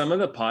know, for some of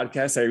the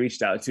podcasts I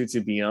reached out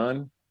to be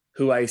on,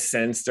 who I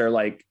sensed are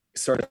like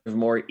sort of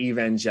more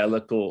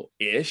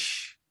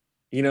evangelical-ish,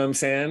 you know what I'm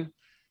saying?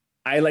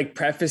 I like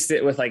prefaced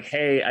it with like,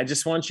 hey, I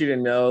just want you to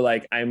know,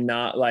 like, I'm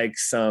not like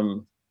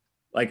some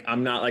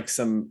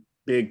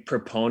big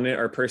proponent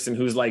or person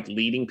who's like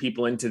leading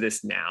people into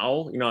this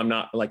now. You know, I'm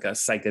not like a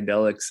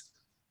psychedelics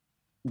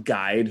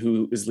guide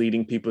who is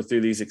leading people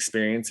through these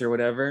experiences or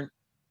whatever.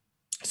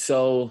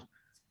 So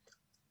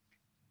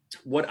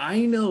what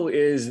I know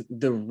is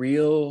the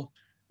real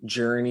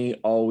journey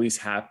always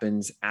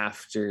happens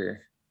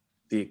after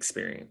the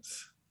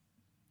experience.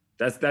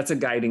 That's a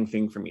guiding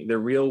thing for me. The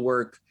real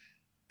work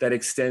that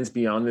extends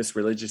beyond this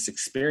religious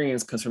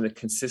experience comes from the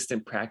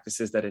consistent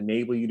practices that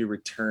enable you to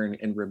return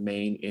and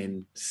remain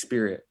in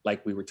spirit,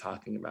 like we were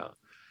talking about,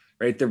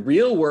 right? The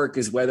real work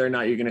is whether or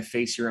not you're going to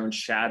face your own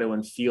shadow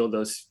and feel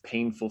those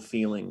painful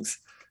feelings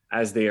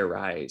as they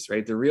arise,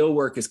 right? The real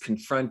work is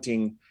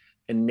confronting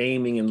and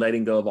naming and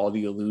letting go of all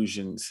the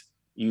illusions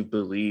you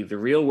believe. The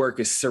real work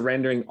is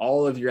surrendering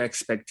all of your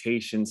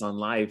expectations on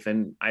life.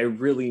 And I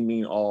really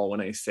mean all when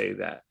I say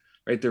that.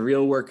 Right? The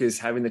real work is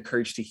having the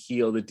courage to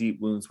heal the deep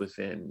wounds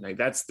within. Like,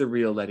 that's the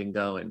real letting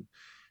go. And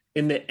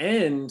in the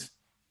end,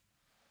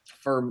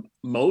 for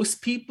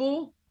most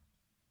people,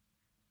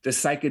 the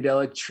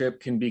psychedelic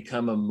trip can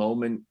become a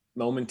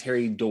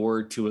momentary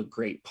door to a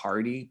great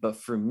party. But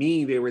for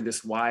me, they were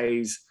this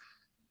wise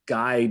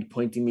guide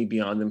pointing me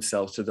beyond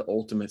themselves to the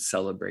ultimate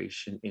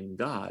celebration in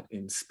God,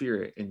 in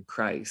spirit, in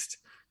Christ.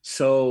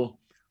 So,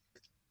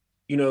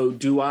 you know,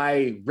 do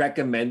I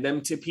recommend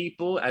them to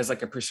people as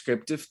like a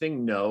prescriptive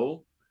thing?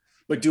 No.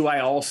 But do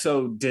I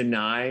also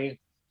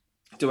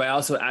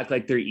act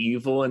like they're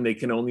evil and they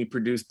can only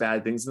produce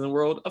bad things in the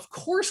world? Of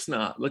course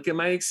not. Look at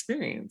my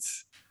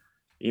experience.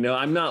 You know,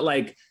 I'm not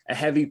like a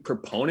heavy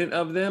proponent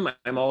of them.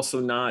 I'm also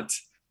not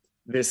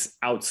this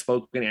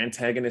outspoken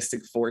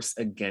antagonistic force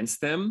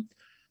against them.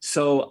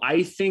 So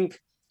I think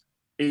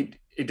it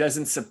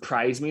doesn't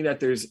surprise me that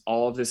there's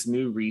all of this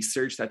new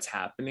research that's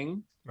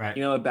happening, right,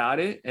 you know, about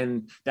it,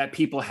 and that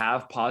people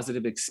have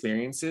positive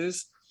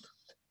experiences.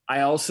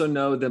 I also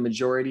know the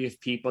majority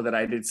of people that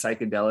I did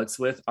psychedelics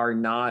with are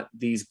not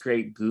these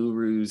great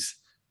gurus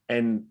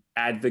and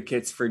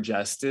advocates for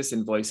justice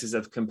and voices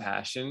of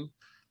compassion,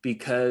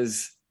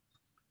 because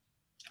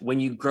when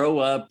you grow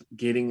up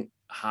getting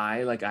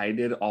high like I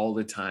did all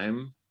the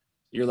time,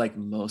 you're like,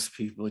 most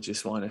people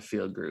just want to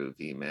feel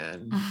groovy,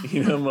 man.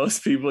 You know,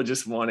 most people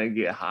just want to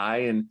get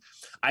high. And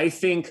I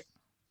think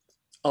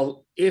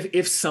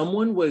if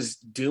someone was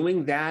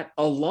doing that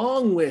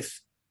along with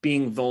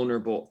being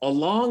vulnerable,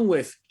 along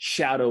with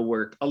shadow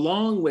work,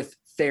 along with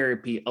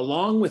therapy,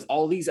 along with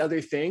all these other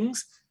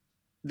things,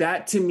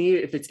 that to me,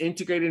 if it's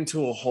integrated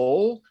into a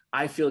whole,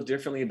 I feel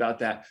differently about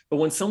that. But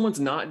when someone's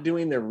not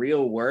doing the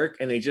real work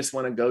and they just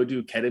want to go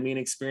do ketamine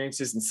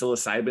experiences and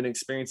psilocybin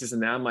experiences,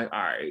 and now I'm like, all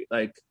right,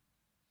 like,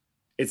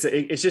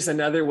 it's just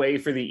another way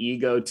for the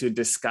ego to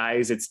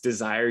disguise its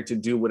desire to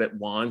do what it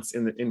wants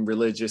in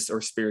religious or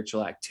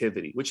spiritual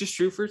activity, which is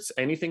true for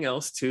anything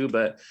else too.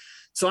 But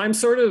so I'm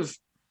sort of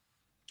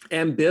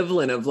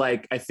ambivalent of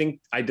like, I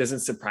think it doesn't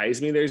surprise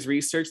me there's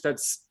research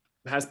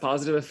has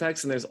positive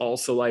effects, and there's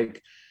also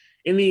like,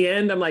 in the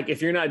end, I'm like,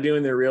 if you're not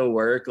doing the real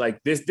work,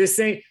 like this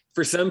ain't,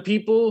 for some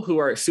people who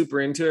are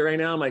super into it right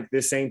now, I'm like,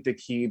 this ain't the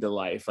key to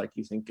life like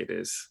you think it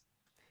is.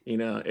 You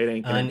know, it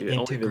ain't gonna do it.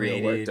 Only the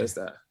real work does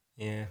that.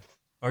 Yeah.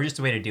 Or just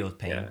a way to deal with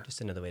pain. Yeah. Just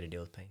another way to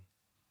deal with pain.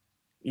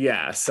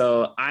 Yeah.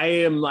 So I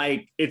am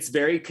like, it's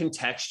very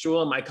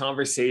contextual. My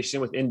conversation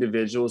with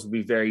individuals will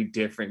be very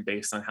different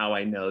based on how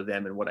I know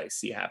them and what I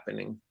see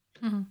happening.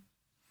 Mm-hmm. All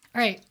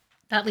right.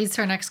 That leads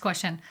to our next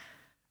question.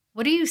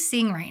 What are you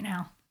seeing right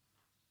now?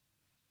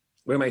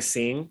 What am I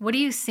seeing? What are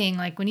you seeing?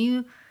 Like when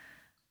you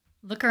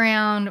look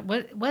around,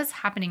 what's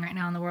happening right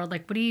now in the world?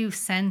 Like what do you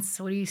sense?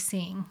 What are you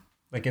seeing?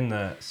 Like in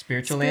the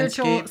spiritual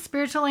landscape?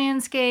 Spiritual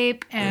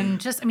landscape, and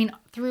just, I mean,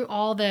 through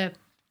all the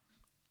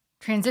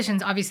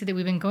transitions, obviously, that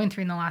we've been going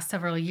through in the last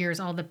several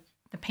years, all the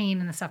pain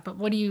and the stuff. But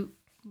what do you,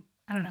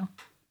 I don't know,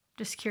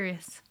 just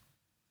curious.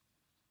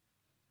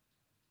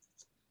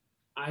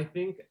 I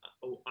think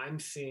I'm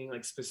seeing,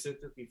 like,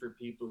 specifically for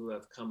people who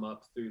have come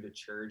up through the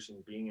church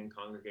and being in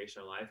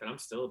congregational life, and I'm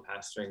still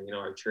pastoring, you know,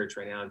 our church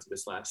right now into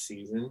this last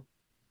season.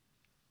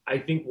 I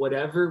think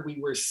whatever we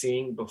were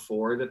seeing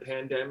before the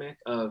pandemic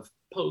of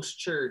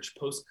post-church,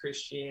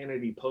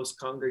 post-Christianity,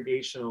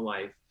 post-congregational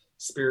life,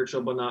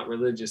 spiritual but not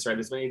religious, right?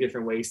 There's many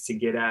different ways to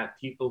get at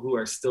people who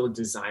are still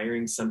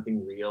desiring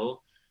something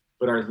real,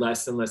 but are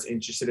less and less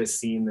interested in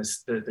seeing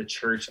the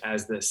church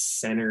as the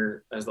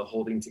center, as the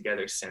holding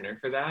together center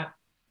for that.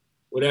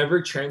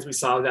 Whatever trends we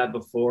saw that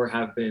before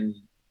have been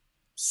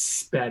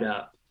sped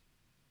up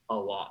a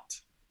lot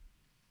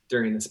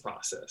during this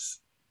process.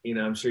 You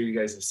know, I'm sure you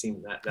guys have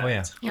seen that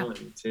ton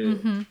too.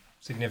 Mm-hmm.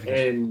 Significant.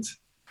 And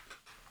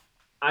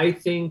I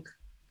think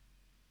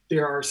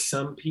there are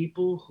some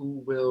people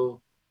who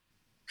will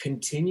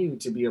continue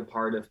to be a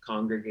part of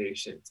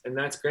congregations, and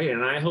that's great.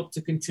 And I hope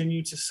to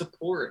continue to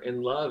support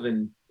and love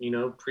and, you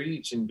know,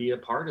 preach and be a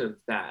part of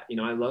that. You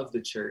know, I love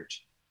the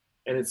church.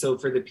 And so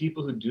for the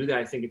people who do that,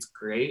 I think it's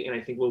great. And I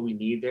think what we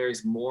need there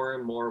is more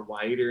and more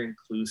wider,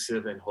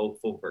 inclusive, and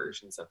hopeful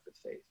versions of the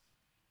faith.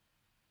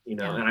 You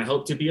know, and I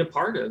hope to be a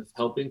part of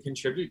helping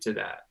contribute to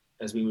that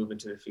as we move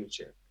into the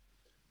future.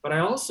 But I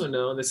also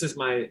know, this is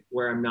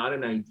where I'm not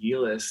an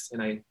idealist,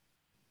 and I'm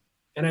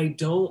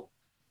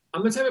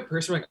the type of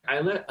person, like, I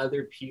let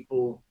other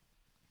people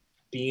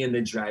be in the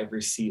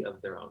driver's seat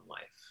of their own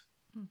life.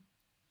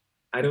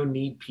 I don't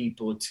need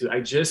people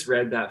I just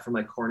read that from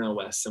like Cornel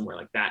West somewhere,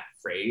 like that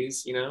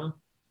phrase, you know?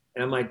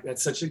 And I'm like,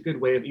 that's such a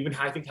good way of even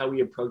how I think how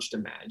we approached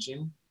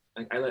Imagine.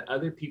 Like, I let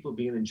other people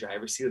be in the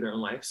driver's seat of their own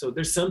life. So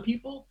there's some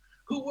people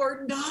who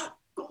are not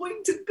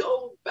going to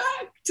go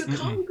back to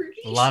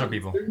congregation. A lot of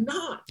people. They're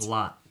not. A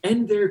lot.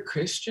 And they're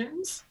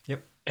Christians.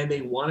 Yep. And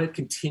they want to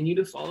continue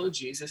to follow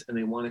Jesus, and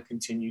they want to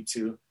continue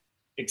to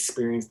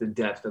experience the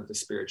depth of the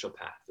spiritual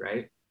path,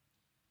 right?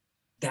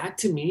 That,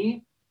 to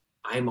me,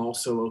 I'm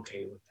also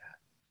okay with that.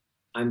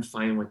 I'm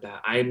fine with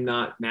that. I'm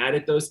not mad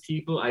at those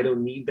people. I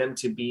don't need them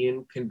to be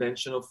in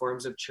conventional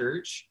forms of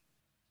church.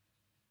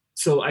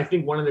 So I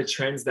think one of the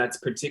trends that's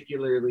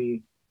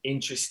particularly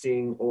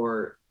interesting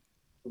or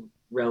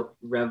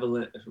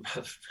relevant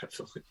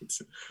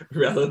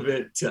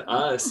to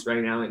us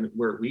right now and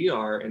where we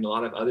are, and a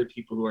lot of other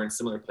people who are in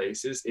similar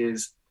places,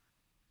 is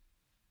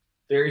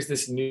there's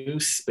this new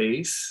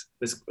space,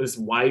 this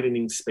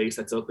widening space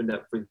that's opened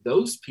up for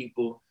those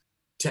people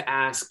to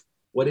ask,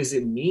 what does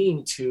it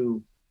mean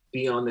to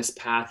be on this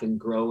path and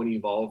grow and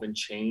evolve and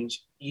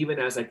change, even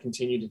as I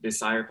continue to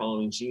desire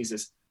following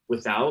Jesus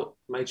without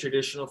my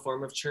traditional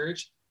form of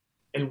church?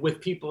 And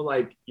with people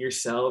like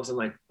yourselves and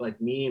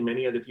like me and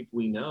many other people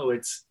we know,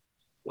 it's,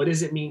 what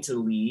does it mean to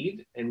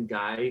lead and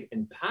guide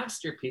and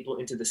pastor people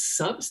into the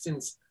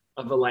substance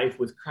of a life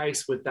with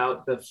Christ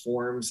without the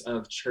forms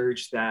of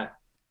church that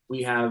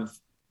we have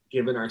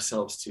given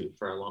ourselves to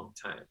for a long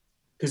time?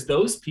 Because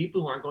those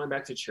people who aren't going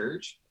back to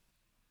church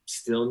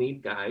still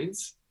need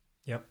guides.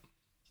 Yep.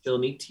 Still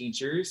need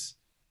teachers,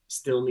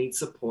 still need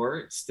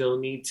support, still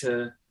need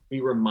to be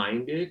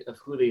reminded of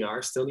who they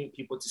are, still need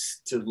people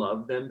to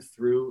love them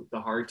through the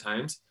hard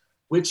times,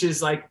 which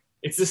is like,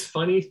 it's this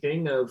funny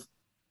thing of,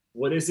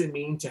 what does it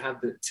mean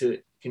to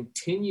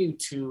continue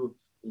to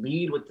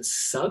lead with the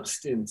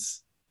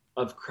substance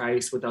of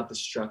Christ without the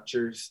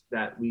structures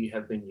that we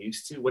have been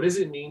used to? What does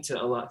it mean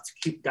to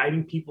keep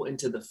guiding people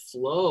into the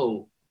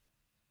flow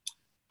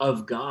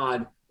of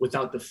God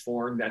without the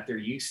form that they're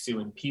used to?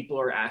 And people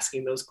are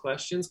asking those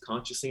questions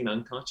consciously and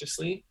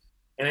unconsciously.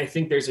 And I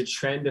think there's a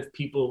trend of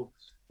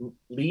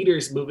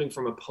leaders moving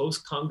from a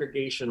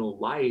post-congregational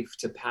life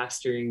to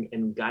pastoring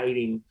and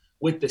guiding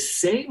with the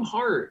same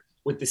heart,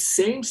 with the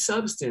same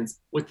substance,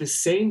 with the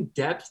same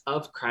depth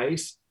of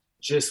Christ,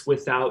 just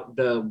without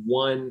the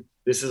one,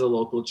 this is a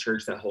local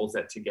church that holds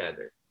that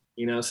together.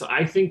 You know, so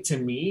I think, to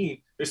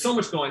me, there's so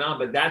much going on,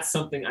 but that's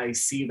something I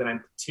see that I'm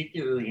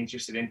particularly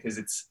interested in, because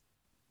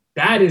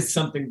that is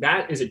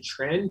a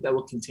trend that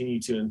will continue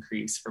to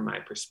increase from my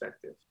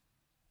perspective.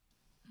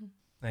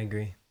 I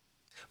agree.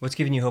 What's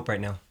giving you hope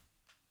right now?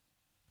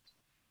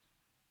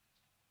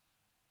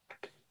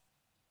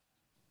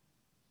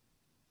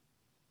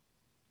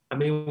 I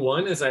mean,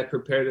 one, as I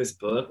prepare this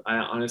book, I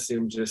honestly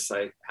am just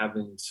like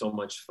having so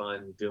much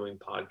fun doing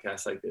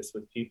podcasts like this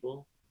with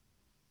people.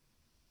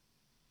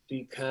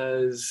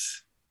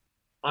 Because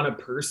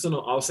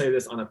I'll say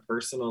this on a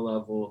personal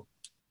level,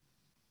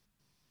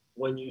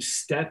 when you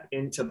step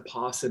into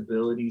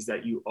possibilities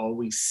that you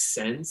always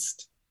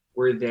sensed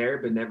were there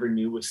but never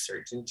knew with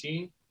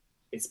certainty,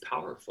 it's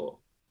powerful.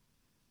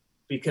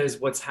 Because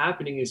what's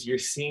happening is you're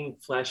seeing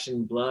flesh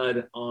and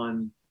blood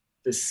on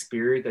the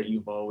spirit that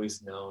you've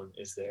always known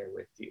is there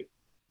with you.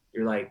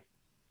 You're like,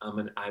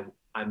 and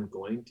I'm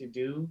going to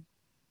do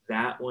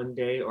that one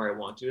day, or I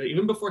want to do that.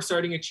 Even before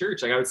starting a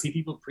church, like I would see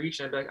people preach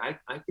and I'd be like,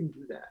 I can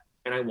do that,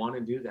 and I want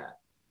to do that.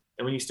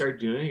 And when you start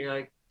doing it, you're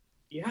like,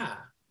 yeah,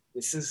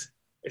 it's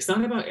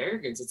not about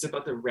arrogance. It's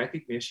about the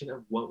recognition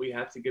of what we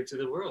have to give to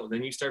the world.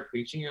 Then you start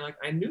preaching, you're like,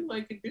 I knew I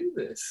could do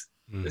this.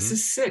 Mm-hmm. This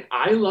is sick.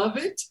 I love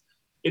it.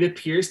 It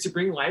appears to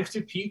bring life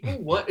to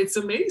people. It's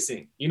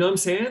amazing. You know what I'm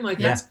saying? Like,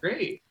 that's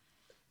great.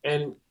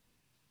 And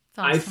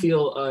awesome. I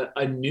feel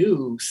a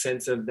new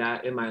sense of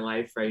that in my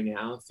life right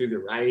now through the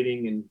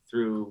writing and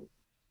through,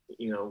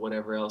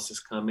 whatever else is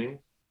coming.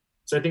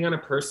 So I think on a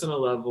personal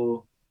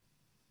level,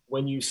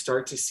 when you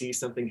start to see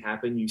something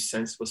happen you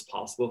sense was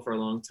possible for a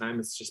long time,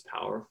 it's just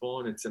powerful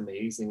and it's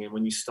amazing. And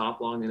when you stop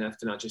long enough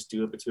to not just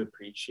do it, but to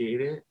appreciate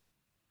it,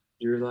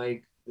 you're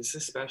like, this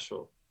is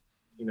special.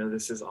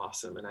 This is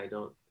awesome. And I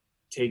don't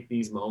take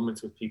these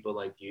moments with people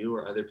like you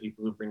or other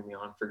people who bring me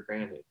on for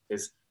granted,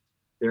 because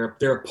they're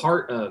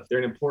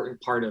an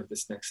important part of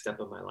this next step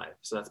of my life.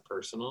 So that's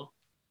personal.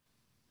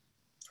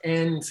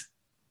 And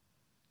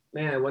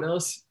man, what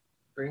else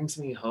brings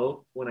me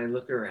hope when I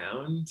look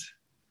around?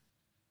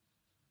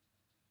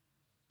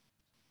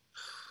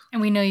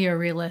 And we know you're a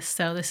realist,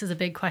 so this is a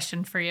big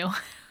question for you.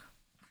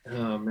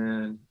 Oh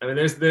man. I mean,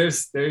 there's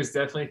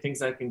definitely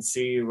things I can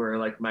see where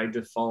like my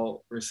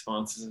default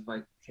response is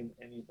like, can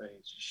anybody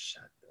just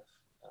shut the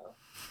fuck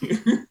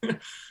up?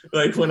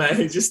 Like when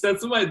I just,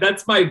 that's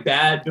my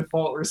bad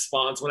default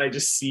response when I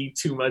just see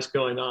too much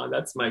going on.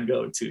 That's my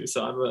go-to.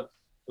 So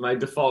my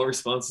default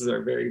responses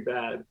are very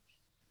bad.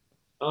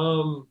 We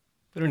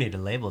don't need to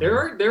label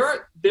them.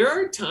 There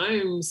are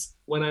times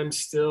when I'm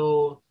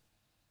still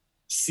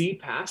see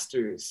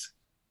pastors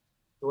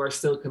who are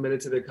still committed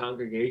to their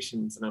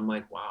congregations, and I'm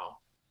like, wow,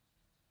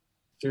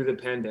 through the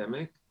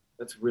pandemic,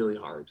 that's really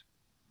hard.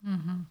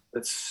 Mm-hmm.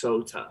 That's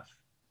so tough.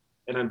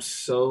 And I'm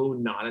so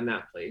not in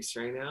that place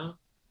right now,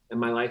 and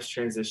my life's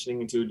transitioning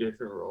into a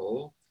different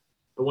role.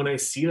 But when I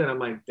see that, I'm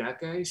like,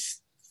 that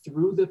guy's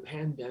through the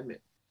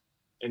pandemic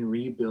and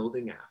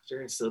rebuilding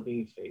after and still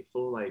being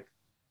faithful. Like,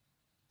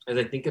 as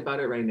I think about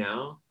it right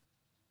now,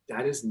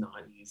 that is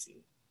not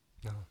easy.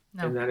 No.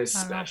 And that is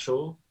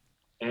special.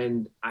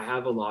 And I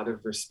have a lot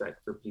of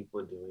respect for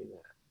people doing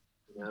that,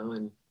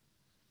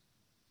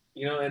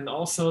 and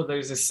also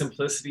there's a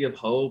simplicity of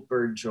hope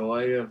or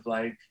joy of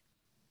like,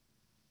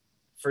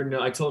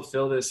 I told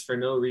Phil this, for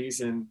no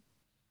reason,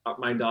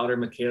 my daughter,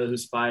 Michaela,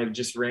 who's 5,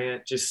 just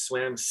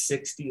swam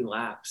 60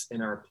 laps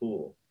in our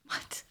pool.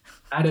 What?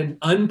 At an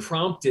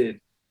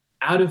unprompted,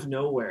 out of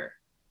nowhere.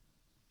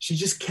 She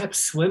just kept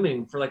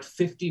swimming for like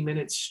 50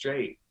 minutes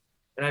straight.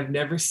 And I've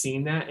never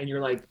seen that. And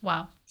you're like,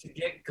 wow. To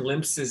get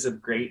glimpses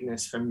of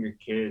greatness from your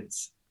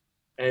kids.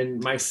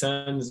 And my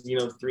son's,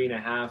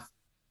 3.5,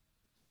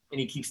 and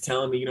he keeps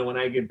telling me, when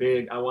I get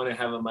big, I want to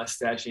have a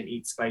mustache and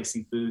eat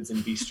spicy foods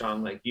and be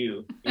strong like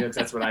you.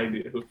 That's what I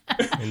do.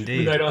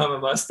 Indeed. I don't have a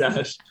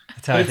mustache.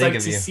 That's how I think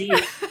of you.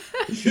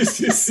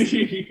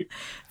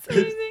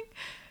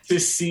 To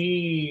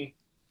see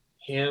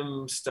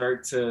him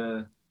start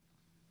to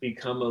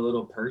become a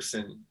little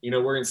person.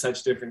 We're in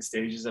such different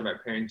stages of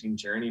our parenting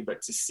journey,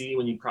 but to see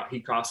when he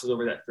crosses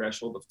over that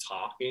threshold of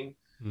talking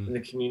and the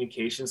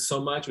communication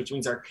so much, which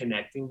means our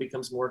connecting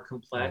becomes more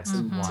complex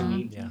and to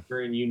me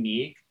deeper and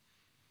unique.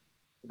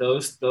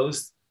 Those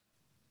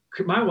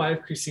my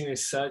wife Christina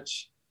is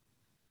such,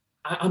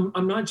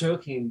 I'm not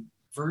joking,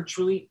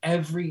 virtually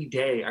every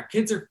day. Our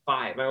kids are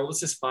 5. My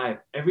oldest is 5.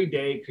 Every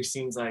day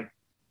Christine's like,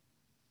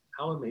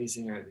 how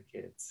amazing are the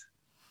kids?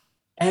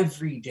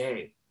 Every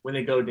day when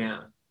they go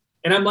down.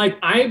 And I'm like,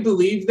 I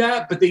believe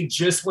that, but they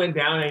just went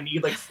down. I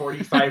need like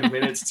 45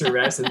 minutes to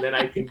rest, and then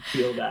I can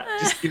feel that.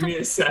 Just give me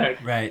a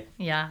sec. Right.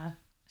 Yeah.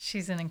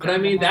 She's an incredible But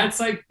I mean, mom.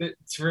 that's like,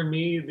 for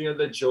me,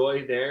 the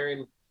joy there.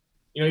 And,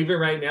 even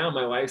right now,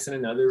 my wife's in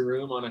another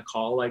room on a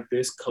call like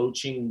this,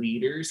 coaching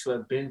leaders who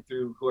are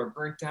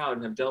burnt out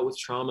and have dealt with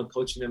trauma,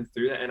 coaching them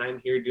through that. And I'm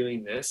here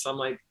doing this. So I'm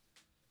like,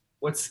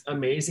 what's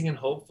amazing and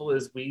hopeful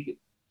is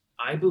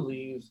I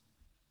believe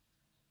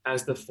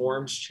as the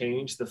forms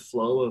change, the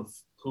flow of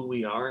who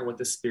we are and what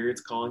the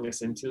Spirit's calling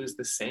us into is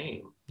the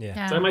same.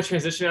 Yeah. So my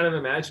transition out of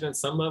Imagine on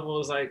some level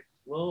was like,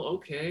 well,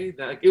 okay,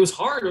 that it was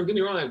hard. Don't get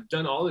me wrong. I've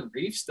done all the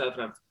grief stuff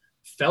and I've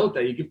felt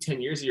that you give 10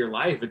 years of your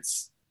life.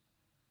 It's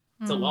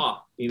a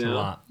lot, It's a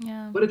lot.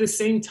 Yeah. But at the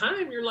same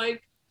time, you're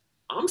like,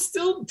 I'm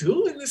still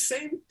doing the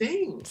same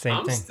thing.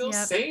 I'm still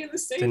saying the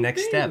same thing. It's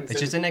the next step. It's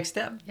just the next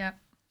step. Yep.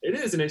 It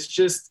is. And it's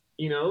just,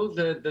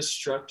 the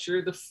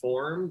structure, the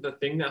form, the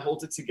thing that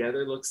holds it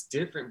together looks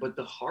different, but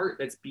the heart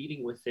that's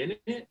beating within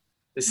it,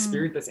 the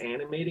spirit that's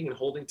animating and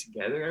holding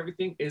together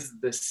everything is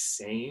the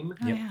same.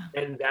 Oh, yeah.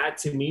 And that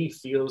to me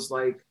feels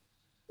like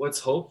what's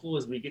hopeful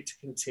is we get to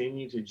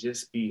continue to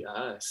just be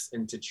us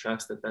and to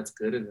trust that that's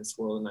good in this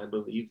world. And I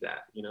believe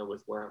that,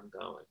 with where I'm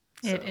going.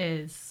 So. It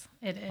is.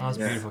 Oh, that's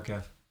beautiful,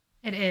 Kev.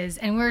 It is.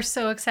 And we're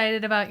so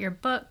excited about your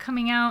book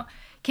coming out.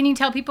 Can you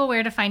tell people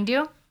where to find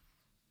you?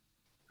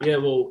 Yeah,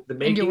 well, The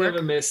Making of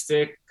a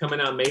Mystic coming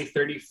out May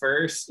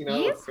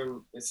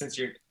 31st, since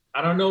you're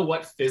I don't know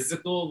what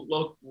physical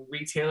local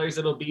retailers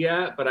it'll be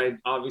at, but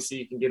obviously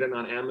you can get it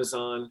on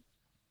Amazon.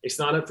 It's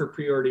not up for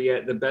pre-order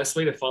yet. The best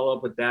way to follow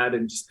up with that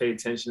and just pay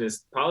attention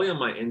is probably on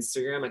my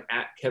Instagram, like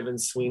at Kevin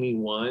Sweeney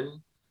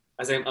 1,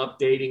 as I'm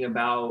updating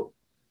about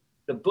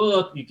the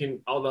book. You can,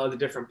 all the other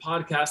different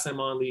podcasts I'm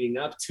on leading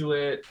up to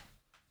it,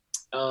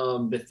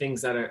 the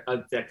things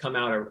that come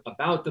out are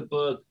about the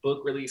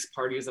book release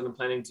parties that I'm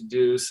planning to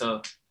do. So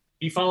if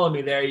you follow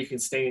me there, you can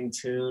stay in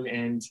tune.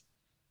 And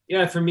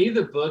yeah, for me,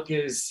 the book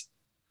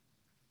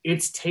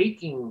it's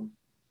taking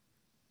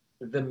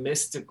the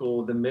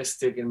mystical, the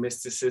mystic and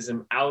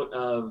mysticism out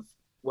of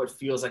what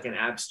feels like an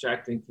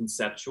abstract and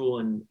conceptual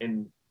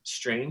and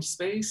strange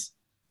space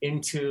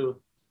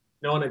into,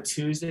 on a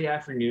Tuesday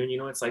afternoon,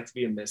 what it's like to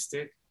be a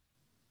mystic.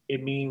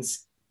 It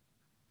means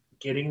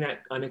getting that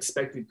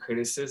unexpected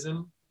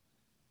criticism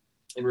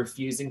and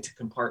refusing to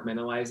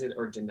compartmentalize it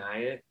or deny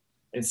it,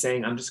 and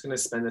saying, I'm just going to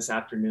spend this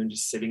afternoon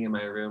just sitting in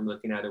my room,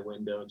 looking out a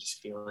window and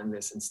just feeling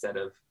this instead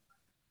of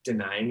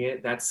denying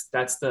it. That's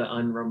the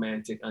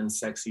unromantic,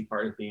 unsexy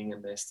part of being a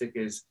mystic.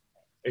 Is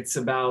it's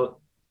about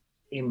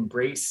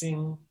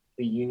embracing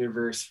the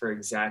universe for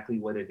exactly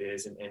what it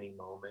is in any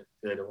moment,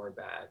 good or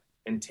bad,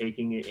 and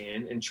taking it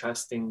in and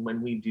trusting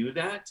when we do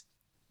that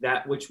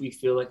which we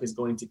feel like is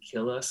going to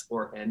kill us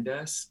or end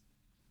us,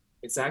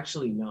 it's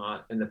actually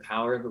not. And the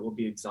power of it will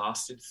be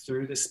exhausted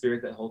through the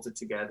spirit that holds it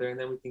together. And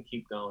then we can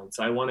keep going.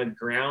 So I want to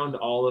ground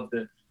all of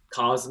the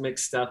cosmic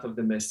stuff of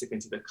the mystic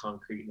into the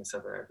concreteness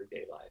of our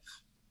everyday life.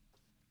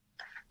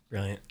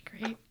 Brilliant.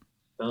 Great.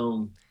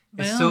 Boom.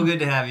 It's so good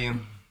to have you.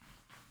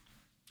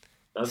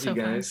 Love you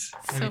guys.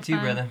 Love you too,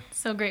 brother.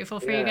 So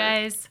grateful for you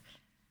guys.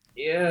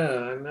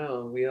 Yeah, I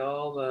know. We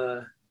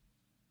all,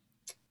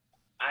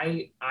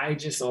 I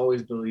just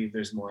always believe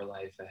there's more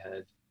life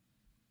ahead.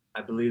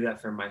 I believe that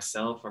for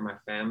myself, for my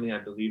family. I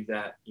believe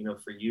that,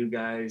 for you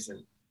guys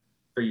and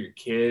for your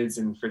kids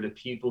and for the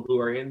people who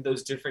are in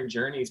those different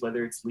journeys,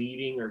 whether it's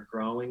leading or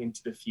growing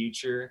into the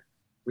future,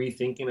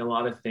 rethinking a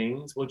lot of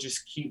things. We'll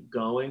just keep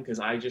going, because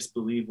I just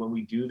believe when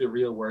we do the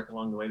real work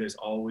along the way, there's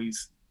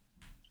always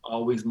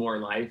more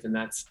life. And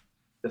that's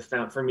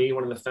for me,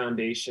 one of the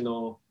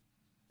foundational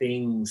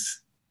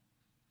things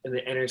in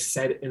the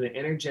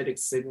energetic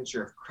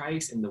signature of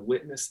Christ and the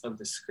witness of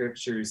the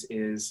scriptures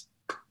is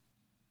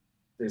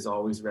there's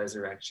always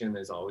resurrection,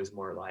 there's always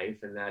more life.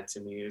 And that to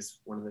me is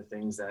one of the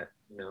things that,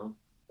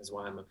 is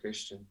why I'm a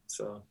Christian.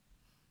 So,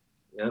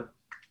 yep.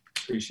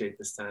 Appreciate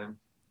this time.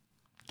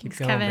 Keep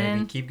going, Kevin.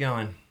 Baby. Keep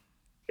going.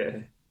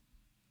 Okay.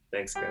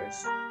 Thanks,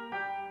 guys.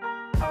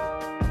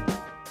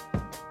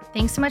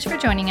 Thanks so much for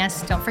joining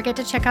us. Don't forget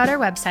to check out our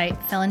website,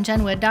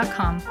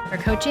 philandjenwood.com, for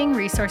coaching,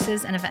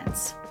 resources, and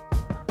events.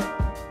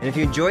 And if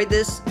you enjoyed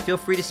this, feel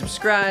free to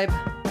subscribe.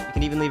 You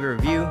can even leave a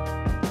review.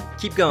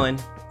 Keep going.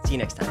 See you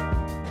next time.